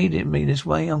one that made me this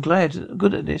way. I'm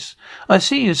good at this. I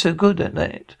see you're so good at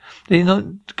that. You're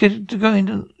not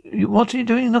going. What are you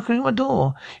doing knocking on my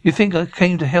door? You think I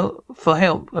came for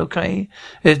help, okay?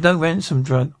 There's no ransom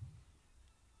drop.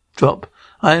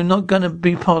 I am not going to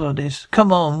be part of this.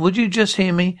 Come on, would you just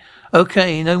hear me?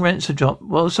 Okay, no ransom drop.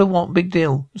 Well, so what? Big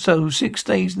deal. So 6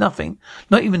 days, nothing.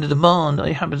 Not even the demand.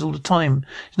 It happens all the time.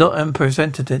 It's not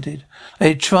unprecedented.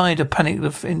 They try to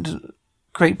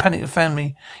create panic in the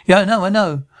family. Yeah, I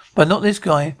know. But not this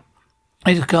guy.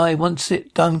 This guy wants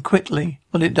it done quickly.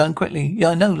 Yeah,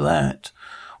 I know that.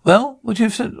 Well, you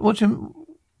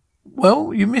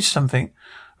missed something.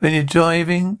 When you're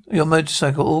driving your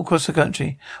motorcycle all across the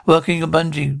country, working a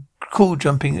bungee cord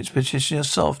jumping expedition, you're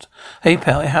soft. Hey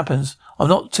pal, it happens. I'm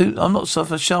not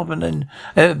softer, sharper than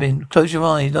ever been. Close your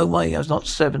eyes. No way, I was not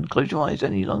 7. Close your eyes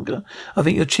any longer. I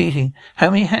think you're cheating.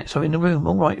 How many hats are in the room?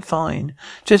 All right, fine.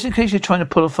 Just in case you're trying to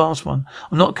pull a fast one.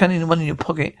 I'm not counting the one in your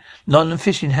pocket. Nylon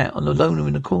fishing hat on the loner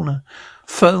in the corner.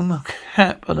 Foam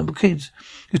hat on the kids.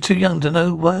 You're too young to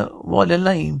know why they're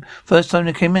lame. First time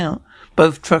they came out.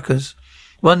 Both truckers.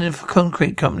 One in a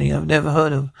concrete company I've never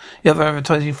heard of. The other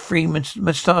advertising free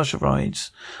moustache rides.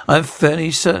 I'm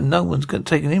fairly certain no one's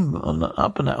taken him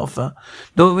up on that offer.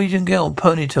 Norwegian girl,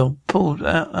 ponytail pulled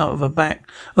out of her back.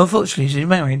 Unfortunately, she's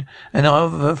married, and I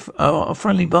have a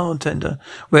friendly bartender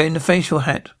wearing the facial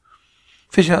hat.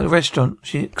 Fish out of the restaurant.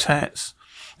 She hats.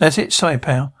 That's it, Psych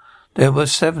Pal. There were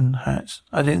 7 hats.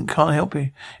 Can't help you.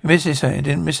 You missed this hat. I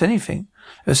didn't miss anything.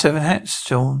 There were 7 hats,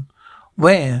 Sean.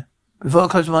 Where? Before I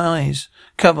closed my eyes,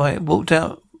 Cowboy walked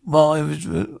out while I was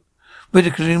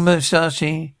ridiculing moustache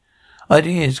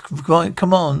ideas. Right,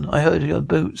 come on, I heard your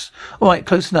boots. All right,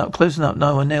 close enough.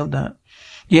 No, I nailed that.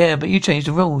 Yeah, but you changed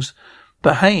the rules.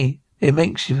 But hey, it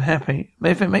makes you happy.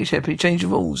 If it makes you happy, change the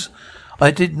rules. I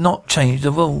did not change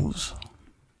the rules.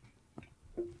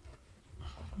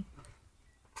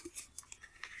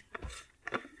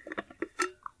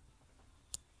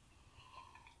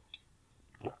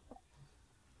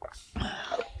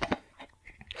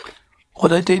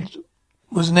 What I did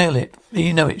was nail it.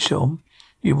 You know it, Sean.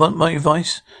 You want my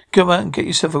advice? Go out and get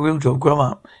yourself a real job. Grow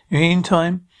up. In the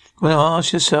meantime, when I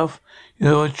ask yourself,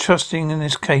 you're trusting in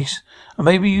this case, and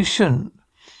maybe you shouldn't.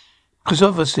 Because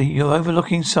obviously you're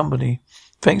overlooking somebody.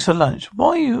 Thanks for lunch.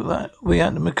 Why are we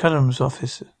at the McCullum's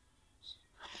office?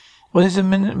 What is the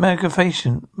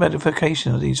modification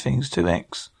of these things?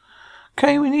 2X.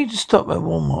 Okay, we need to stop at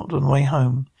Walmart on the way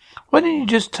home. Why don't you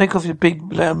just take off your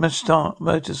big loud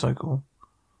motorcycle?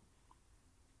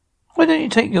 Why don't you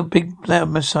take your big loud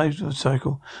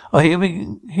motorcycle? Oh, here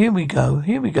we go.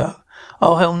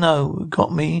 Oh, hell no.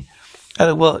 Got me out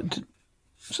of work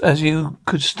as you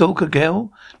could stalk a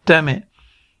girl? Damn it.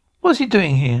 What's he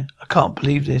doing here? I can't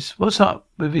believe this. What's up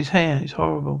with his hair? It's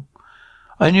horrible.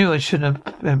 I knew I shouldn't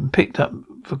have been picked up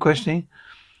for questioning.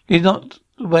 He's not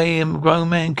the way a grown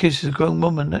man kisses a grown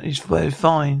woman. That is very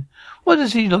fine. Why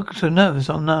does he look so nervous?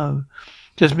 Oh no.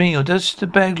 Just me, or does the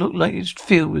bag look like it's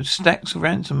filled with stacks of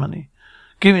ransom money?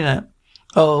 Give me that.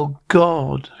 Oh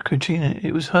God, Katrina,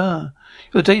 it was her.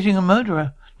 You're dating a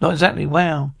murderer. Not exactly.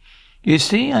 Wow. You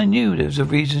see, I knew there was a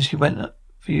reason she went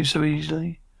for you so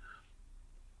easily.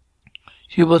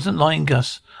 She wasn't lying,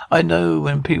 Gus. I know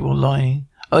when people are lying.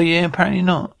 Oh yeah, apparently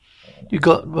not. You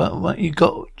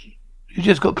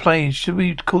just got played. Should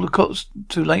we call the cops?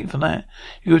 Too late for that.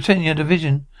 You pretend you had a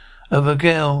vision of a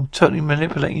girl totally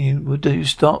manipulating you. Would you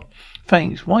stop?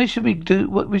 Thanks. Why should we do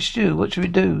what we should do? What should we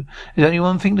do? There's only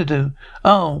one thing to do.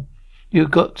 Oh,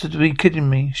 you've got to be kidding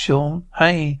me, Sean.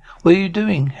 Hey, what are you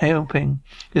doing? Helping.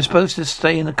 You're supposed to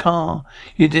stay in the car.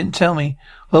 You didn't tell me.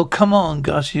 Well, come on,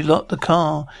 Gus. You locked the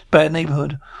car. Bad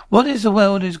neighborhood. What in the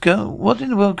world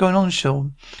going on,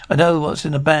 Sean? I know what's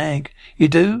in the bag. You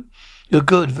do? You're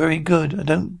good, very good. I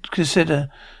don't consider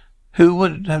who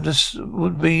would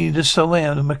be the sole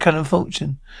heir of the McCullum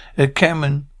fortune. If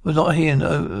Cameron was not here and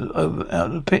out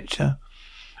of the picture.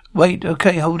 Wait,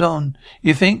 okay, hold on.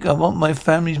 You think I want my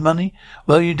family's money?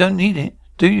 Well, you don't need it,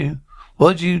 do you?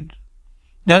 Now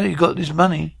that you've got this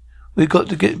money, we've got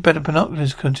to get better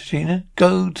binoculars, Katrina.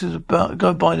 Go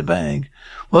buy the bag.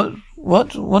 What?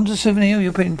 Want a souvenir?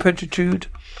 You're being protrude?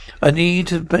 I need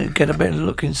to get a better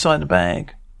look inside the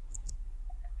bag.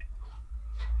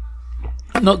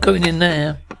 I'm not going in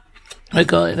there.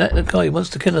 That guy wants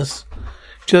to kill us.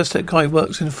 Just that guy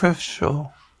works in a thrift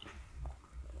store.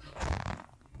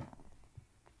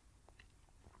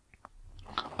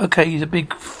 Okay, he's a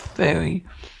big, very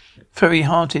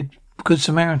hearted, good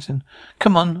Samaritan.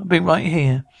 Come on, I'll be right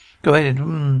here. Go ahead.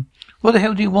 What the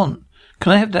hell do you want?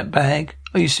 Can I have that bag?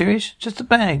 Are you serious? Just the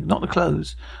bag, not the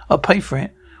clothes. I'll pay for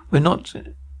it.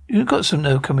 You've got some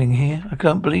nerve coming here. I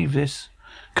can't believe this.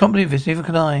 Neither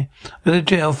can I. I'll go to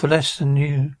jail for less than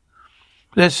you.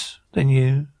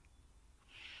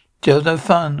 Jail's no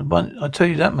fun. I'll tell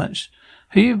you that much.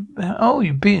 You've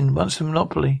been once in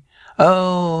Monopoly.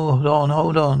 Oh,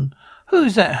 hold on.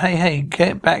 Who's that? Hey,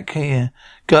 get back here.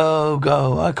 Go.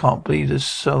 I can't believe this.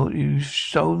 So you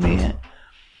sold me it.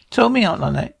 Sold me out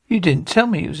like that. You didn't tell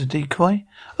me it was a decoy.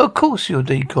 Of course you're a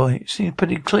decoy. It seems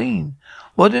pretty clean.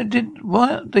 What they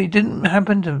didn't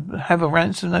happen to have a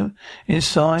ransom note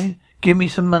inside? Give me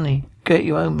some money. Get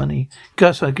your own money.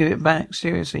 Gus, I'll give it back.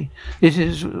 Seriously. This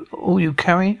is all you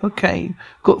carry? Okay.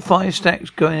 Got 5 stacks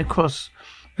going across.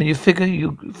 And you figure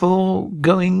you're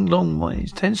going long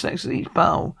ways. 10 stacks at each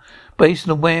pile. Based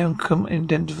on wear and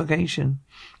identification.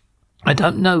 I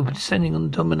don't know, but descending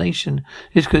on domination,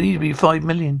 this could easily be 5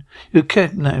 million. You're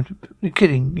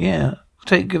kidding. Yeah.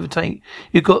 Give or take.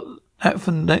 You got that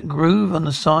from that groove on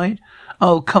the side?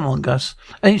 Oh, come on, Gus.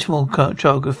 Any small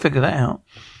child could figure that out.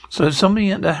 So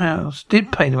somebody at the house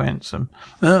did pay the ransom.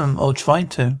 Or tried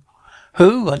to.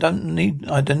 Who? I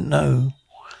didn't know.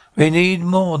 We need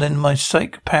more than my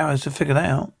psych powers to figure that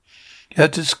out. You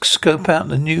have to scope out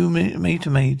the new meter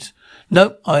maids.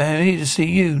 Nope, I am here to see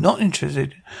you. Not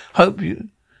interested.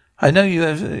 I know you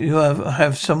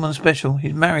have someone special.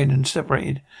 He's married and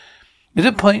separated. Is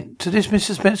there a point to this,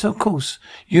 Mr. Spencer? Of course.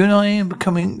 You and I are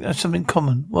becoming something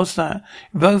common. What's that?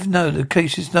 You both know the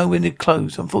case is nowhere near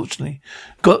closed, unfortunately.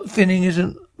 Gut feeling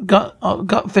isn't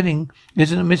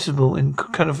admissible in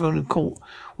California court.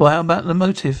 Well, how about the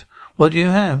motive? What do you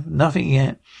have? Nothing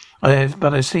yet.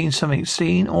 But I've seen something.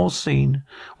 Seen.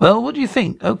 Well, what do you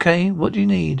think? Okay, what do you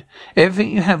need?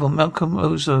 Everything you have on Malcolm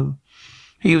Ozo.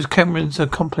 He was Cameron's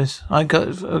accomplice. I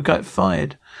got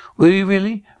fired. Will you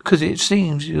really? Because it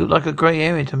seems you look like a grey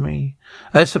area to me.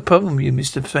 That's the problem with you,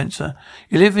 Mr. Spencer.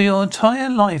 You live your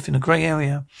entire life in a grey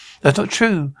area. That's not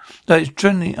true. That is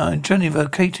generally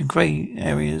located grey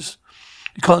areas.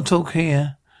 You can't talk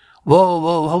here.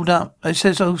 Whoa, hold up. It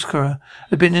says Oscar.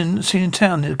 I've been seen in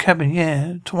town near the cabin,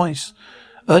 yeah, twice.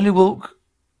 Early walk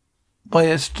by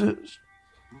a store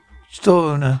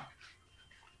owner.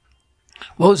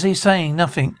 What was he saying?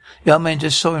 Nothing. The old man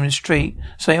just saw him in the street.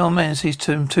 Say, old man sees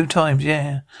to him 2 times,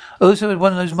 yeah. Also had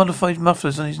one of those modified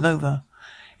mufflers on his Nova.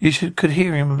 Could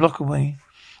hear him a block away.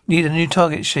 Need a new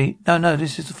target sheet. No,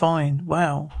 this is fine.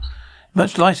 Wow.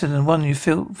 Much lighter than one you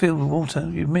filled with water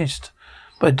you missed.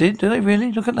 But did they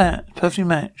really? Look at that. Perfectly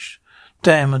matched.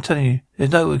 Damn, I'm telling you,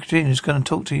 there's no way Katrina's going to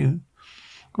talk to you.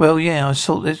 Well, yeah, I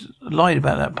sort of lied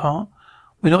about that part.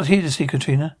 We're not here to see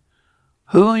Katrina.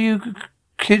 Who are you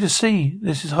here to see?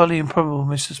 This is highly improbable,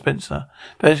 Mr. Spencer.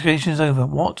 Investigation is over.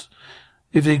 What?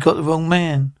 If they got the wrong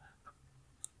man?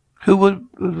 Who would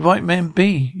the right man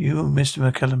be? You, Mr.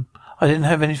 McCallum. I didn't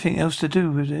have anything else to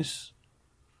do with this.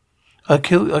 I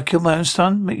killed my own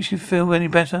son? Makes you feel any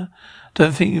better?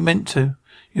 Don't think you meant to.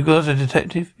 You're not a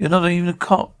detective. You're not even a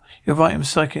cop. You're right, I'm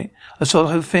psychic. I saw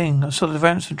the whole thing. I saw the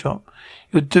ransom drop.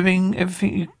 You're doing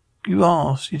everything you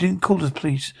asked. You didn't call the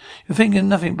police. You're thinking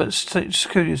nothing but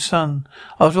secure your son.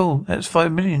 After all, that's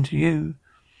 $5 million to you.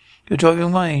 You're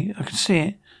driving away. I can see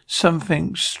it.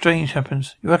 Something strange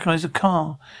happens. You recognize the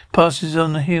car. Passes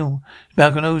on the hill.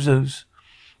 Malcolm Ozo's.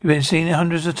 You've been seeing it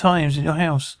hundreds of times in your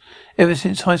house. Ever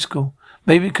since high school.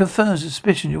 Maybe it confirms the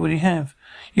suspicion you already have.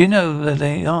 You know that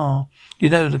they are. You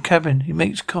know the cabin. He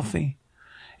makes coffee.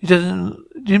 You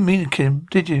didn't mean to kill him,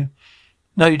 did you?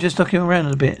 No, you just knock him around a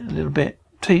little bit.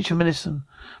 Teach him a lesson.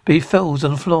 But he falls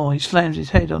on the floor. He slams his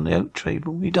head on the oak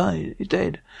table. He died. He's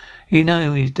dead. You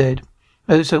know he's dead.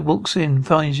 Oso walks in,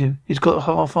 finds you. He's got a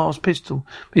half-assed pistol,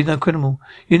 but he's no criminal.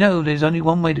 You know there's only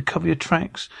one way to cover your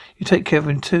tracks. You take care of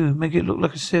him too. Make it look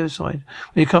like a suicide.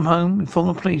 When you come home, inform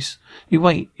the police. You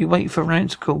wait for a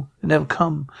ransom call. They never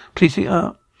come. Police it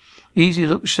up. Easy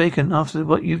look shaken after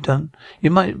what you've done.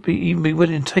 You might even be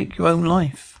willing to take your own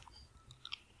life.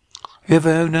 You have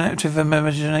an active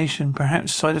imagination,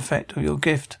 perhaps side effect of your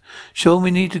gift. Sure,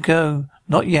 we need to go.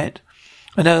 Not yet.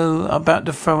 I know I'm about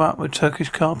to throw up a Turkish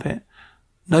carpet.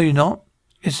 No, you're not.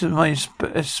 It's my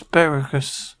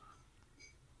asparagus.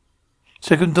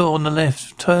 Second door on the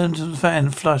left. Turn to the fan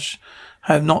and flush.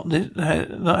 Not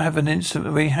have an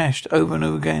incident rehashed over and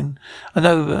over again. I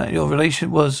know that your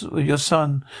relation was with your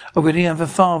son. I really have a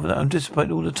father that I'm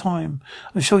disappointed all the time.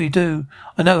 I'm sure you do.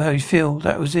 I know how you feel.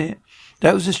 That was it.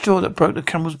 That was the straw that broke the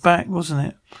camel's back, wasn't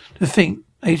it? To think,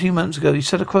 18 months ago, he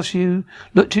sat across you,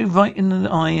 looked you right in the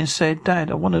eye and said,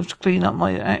 Dad, I want to clean up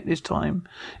my act this time.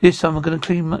 This time I'm going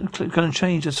to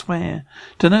change, I swear.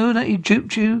 To know that he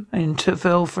duped you and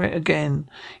fell for it again.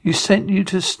 You sent you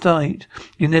to state.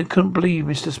 You never couldn't believe,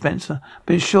 Mr. Spencer,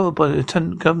 but assured by the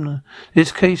Lieutenant Governor,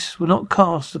 this case will not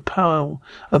cast the power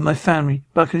of my family,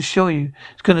 but I can assure you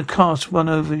it's going to cast one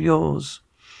over yours.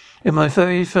 In my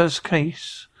very first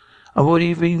case, I've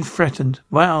already been threatened.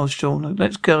 Wow, Sean,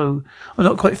 let's go. I'm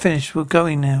not quite finished. We're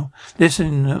going now.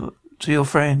 Listen to your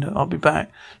friend. I'll be back.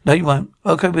 No, you won't.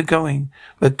 Okay, we're going.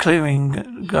 We're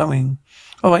going.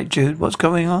 All right, Jude, what's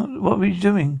going on? What were you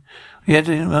doing? We had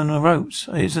him on the ropes.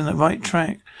 He's on the right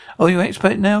track. Oh, you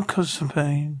expert now?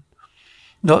 Constantine.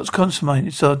 Not consummate.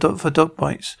 It's for dog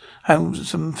bites. Have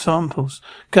some samples.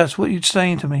 Gus, what are you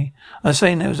saying to me? I'm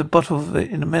saying there was a bottle of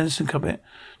it in the medicine cupboard.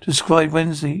 Described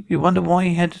Wednesday. You wonder why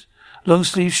he had long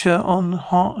sleeve shirt on,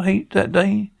 heart hate that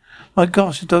day? My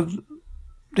gosh, the dog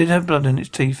did have blood in its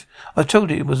teeth. I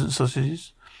told you it wasn't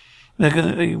sausages.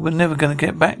 We're never going to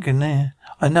get back in there.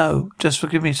 I know. Just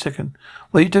forgive me a second.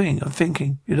 What are you doing? I'm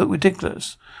thinking. You look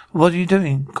ridiculous. What are you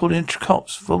doing? Calling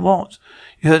cops for what?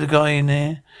 You heard a guy in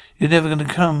there. You're never going to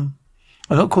come.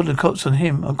 I'm not calling the cops on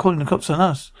him. I'm calling the cops on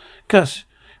us. Gus,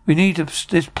 we need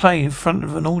this play in front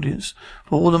of an audience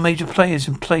for all the major players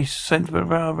in place sent by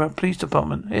our police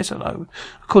department. Yes, hello.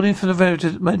 According to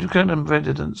the medical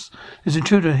residents, there's an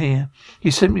intruder here.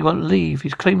 He simply won't leave.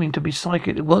 He's claiming to be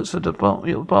psychic. He works for the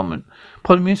department.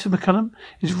 Pardon me, Mr. McCallum?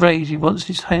 He's raised. He wants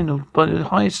this handled by the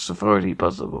highest authority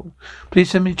possible. Please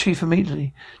send me chief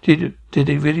immediately. Did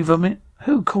he really vomit?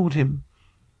 Who called him?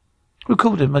 Who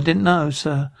called him? I didn't know,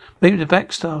 sir. Maybe the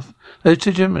back staff. Those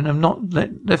 2 gentlemen have not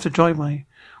left the driveway.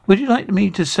 Would you like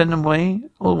me to send them away?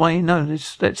 No,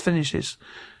 let's finish this.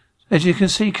 As you can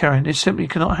see, Karen, this simply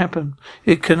cannot happen.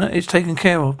 It's taken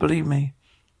care of, believe me.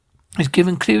 It's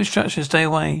given clear instructions to stay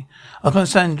away. I can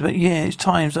understand, but yeah, it's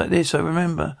times like this I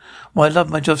remember why I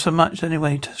love my job so much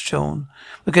anyway, Sean.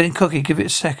 We're getting cocky, give it a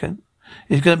second.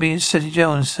 He's going to be in city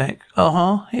jail in a sec.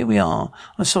 Here we are.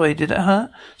 I'm sorry, did that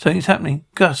hurt? Something's happening.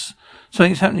 Gus,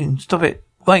 something's happening. Stop it.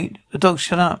 Wait, the dog,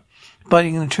 shut up.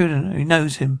 Biting an intruder. He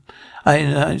knows him.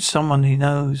 It's someone he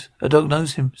knows. A dog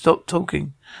knows him. Stop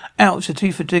talking. Ouch, the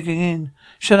teeth are digging in.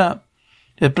 Shut up.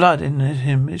 There's blood in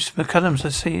him. It's McCullum's. I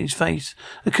see his face.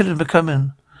 The killer's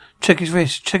McCullum. Check his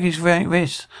wrist. Check his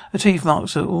wrist. The teeth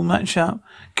marks are all matched up.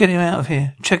 Get him out of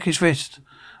here. Check his wrist.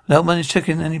 No one is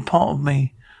checking any part of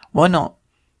me. Why not?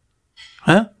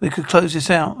 Huh? We could close this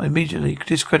out immediately.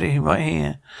 Discredit him right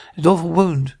here. It's an awful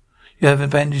wound. You have a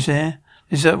bandage there.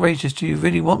 This is outrageous. Do you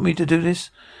really want me to do this?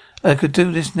 I could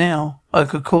do this now. I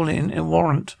could call it in a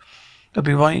warrant. I'll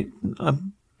be right.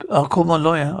 I'll call my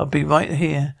lawyer. I'll be right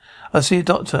here. I'll see a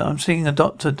doctor. I'm seeing a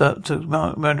doctor, Dr.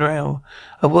 Madrell.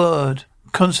 A word.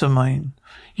 Consommine.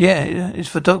 Yeah, it's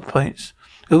for dog plates.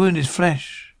 The wound is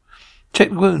flesh.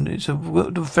 Check the wound. It's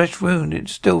a fresh wound.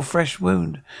 It's still a fresh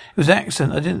wound. It was an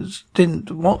accident. I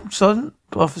didn't. What, Sergeant?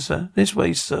 Officer, this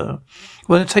way, sir. You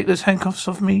want to take those handcuffs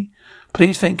off me?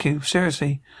 Please, thank you.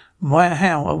 Seriously. Why,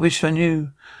 how? I wish I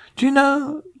knew.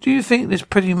 Do you think this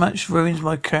pretty much ruins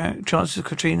my chances,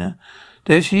 Katrina?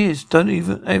 There she is. Don't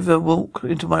even ever walk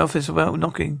into my office without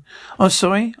knocking. I'm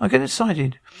sorry. I get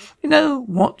excited. You know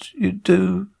what you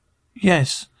do?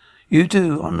 Yes, you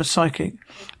do. I'm a psychic.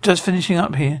 Just finishing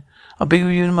up here. I'll be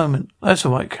with you in a moment. That's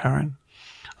all right, Karen.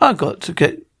 I've got to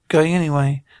get going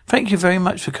anyway. Thank you very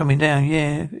much for coming down.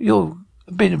 Yeah, you've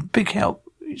been a big help,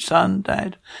 son,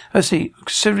 Dad. I see.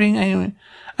 Considering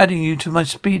adding you to my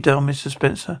speed dial, Mr.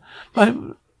 Spencer.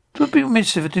 It would be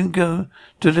remiss if I didn't go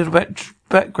do a little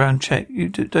background check. You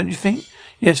do, don't you think?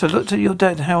 Yes, I looked at your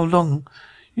dad. How long?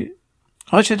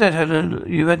 Ask your dad how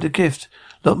you had the gift.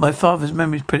 Look, my father's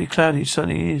memory's pretty cloudy. It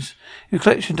certainly is. Your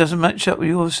collection doesn't match up with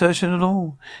your assertion at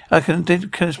all. I can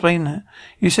explain that.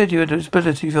 You said you had this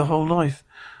ability for your whole life.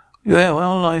 Yeah,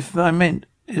 well, life, I meant,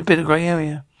 is a bit of grey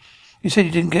area. You said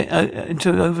you didn't get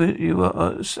until over you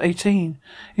were 18.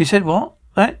 You said what?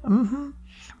 That? Mm-hmm.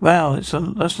 Wow,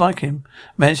 that's like him.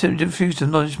 Man simply refused to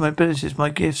acknowledge my abilities, my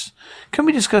gifts. Can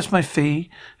we discuss my fee?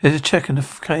 There's a check in the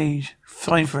cage.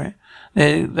 Fine for it.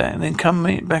 Then come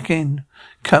back in.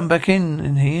 Come back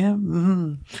in here?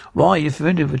 Mm-hmm. Why, you're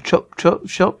familiar with a chop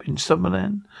shop in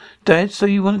Summerland? Dad, so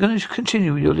you weren't going to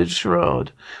continue with your little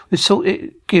charade? The sort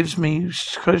it gives me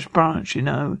close branch, you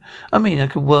know. I mean, I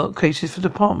could work cases for the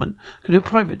department. Could do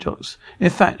private jobs. In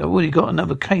fact, I've already got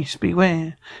another case.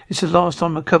 Beware. It's the last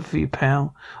time I cover for you,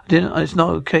 pal. It's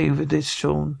not okay with this,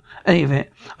 Sean. Any of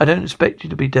it. I don't expect you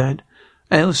to be Dad.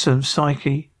 Elson,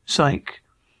 psych.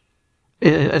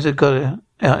 As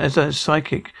a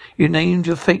psychic, you named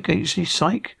your fake agency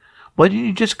Psych? Why didn't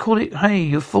you just call it, hey,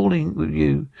 you're falling with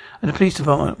you and the police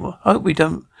department? Well, I hope we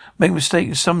don't make a mistake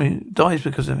and somebody dies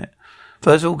because of it.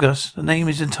 First August, the name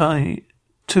is entirely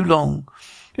too long.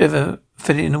 You ever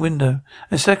fit it in the window?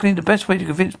 And secondly, the best way to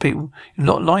convince people you're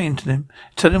not lying to them,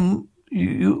 tell them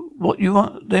what you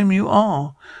are, them you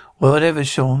are. Well, whatever,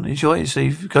 Sean. It's your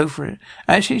agency. Go for it.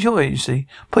 Actually, it's your agency.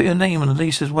 Put your name on the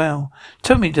lease as well.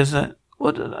 Tell me, does that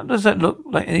look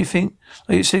like anything?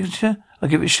 Like your signature? I'll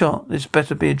give it a shot. This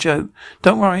better be a joke.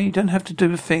 Don't worry, you don't have to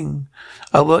do a thing.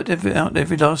 I worked out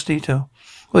every last detail.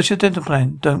 What's your dental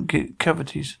plan? Don't get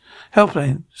cavities. Health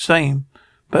plan? Same,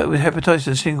 but with hepatitis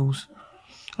and shingles.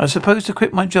 I'm supposed to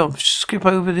quit my job. Skip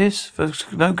over this for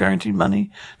no guaranteed money?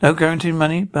 No guaranteed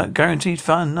money, but guaranteed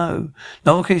fun? No.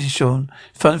 No more cases, Sean.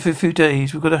 Fun for a few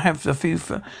days. We've got to have a few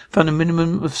fun a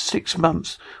minimum of 6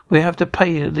 months. We have to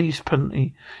pay at least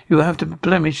penalty. You will have to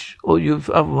blemish or you've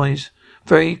otherwise.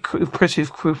 Very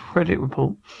impressive credit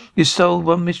report. You solved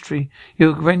one mystery.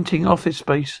 You're renting office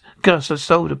space. Gus, I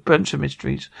solved a bunch of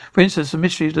mysteries. For instance, the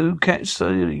mystery of the who catch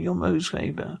stealing your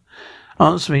newspaper.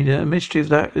 Answer me, the mystery of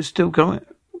that is still going.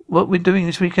 What we're doing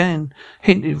this weekend.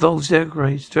 Hint involves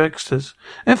dragsters.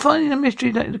 And finally, the mystery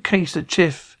that the case that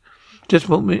Jeff just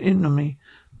walked in on me.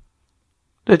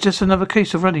 There's just another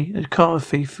case already. A car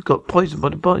thief got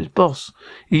poisoned by his boss.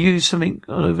 He used something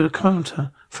over the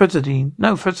counter. Fezadine.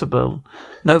 No, Fezabel.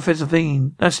 No,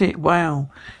 Fezavine. That's it. Wow.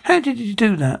 How did you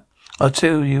do that? I'll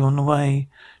tell you on the way.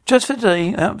 Just for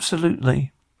today,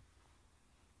 absolutely.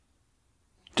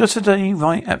 Just for today,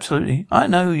 right, absolutely. I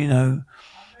know you know.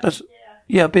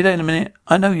 Yeah, I'll be there in a minute.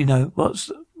 I know you know.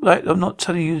 I'm not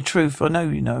telling you the truth. I know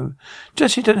you know.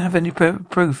 Just you don't have any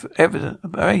proof, evidence,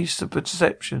 base of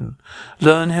perception.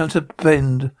 Learn how to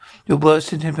bend your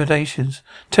worst intimidations.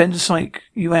 Tend to psych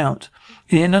you out.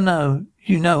 In the end, I know.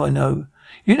 You know I know.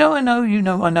 You know I know. You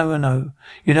know I know I know.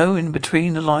 You know in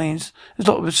between the lines, there's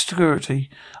a lot of obscurity.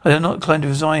 I am not inclined to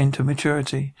resign to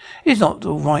maturity. It's not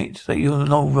all right that you're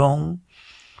all wrong.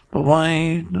 But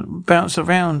why bounce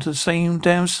around to the same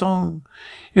damn song?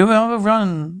 You'd rather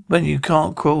run when you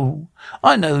can't crawl.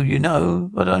 I know you know,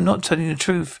 but I'm not telling the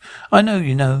truth. I know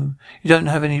you know. You don't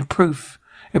have any proof.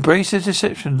 Embrace the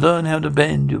deception. Learn how to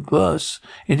bend your worst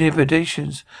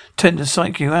inhibitions. Tend to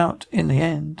psych you out in the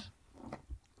end.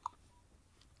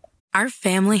 Our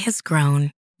family has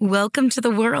grown. Welcome to the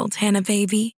world, Hannah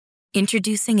baby.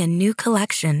 Introducing a new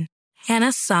collection,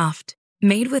 Hannah Soft,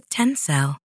 made with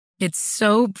Tencel. It's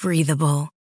so breathable,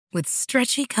 with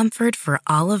stretchy comfort for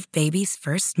all of baby's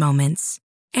first moments.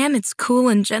 And it's cool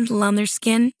and gentle on their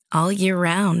skin all year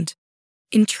round.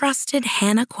 Entrusted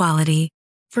Hannah quality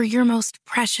for your most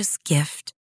precious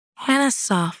gift. Hannah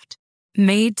Soft,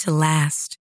 made to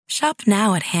last. Shop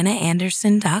now at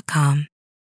hannahanderson.com.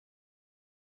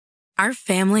 Our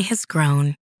family has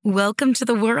grown. Welcome to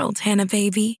the world, Hannah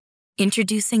baby.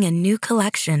 Introducing a new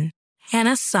collection,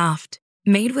 Hannah Soft,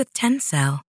 made with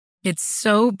Tencel. It's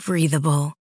so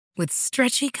breathable, with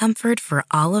stretchy comfort for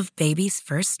all of baby's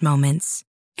first moments.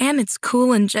 And it's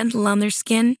cool and gentle on their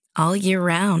skin all year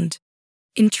round.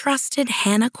 Entrusted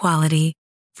Hannah quality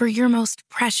for your most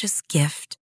precious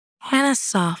gift. Hannah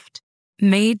Soft,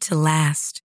 made to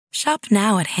last. Shop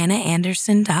now at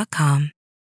hannahanderson.com.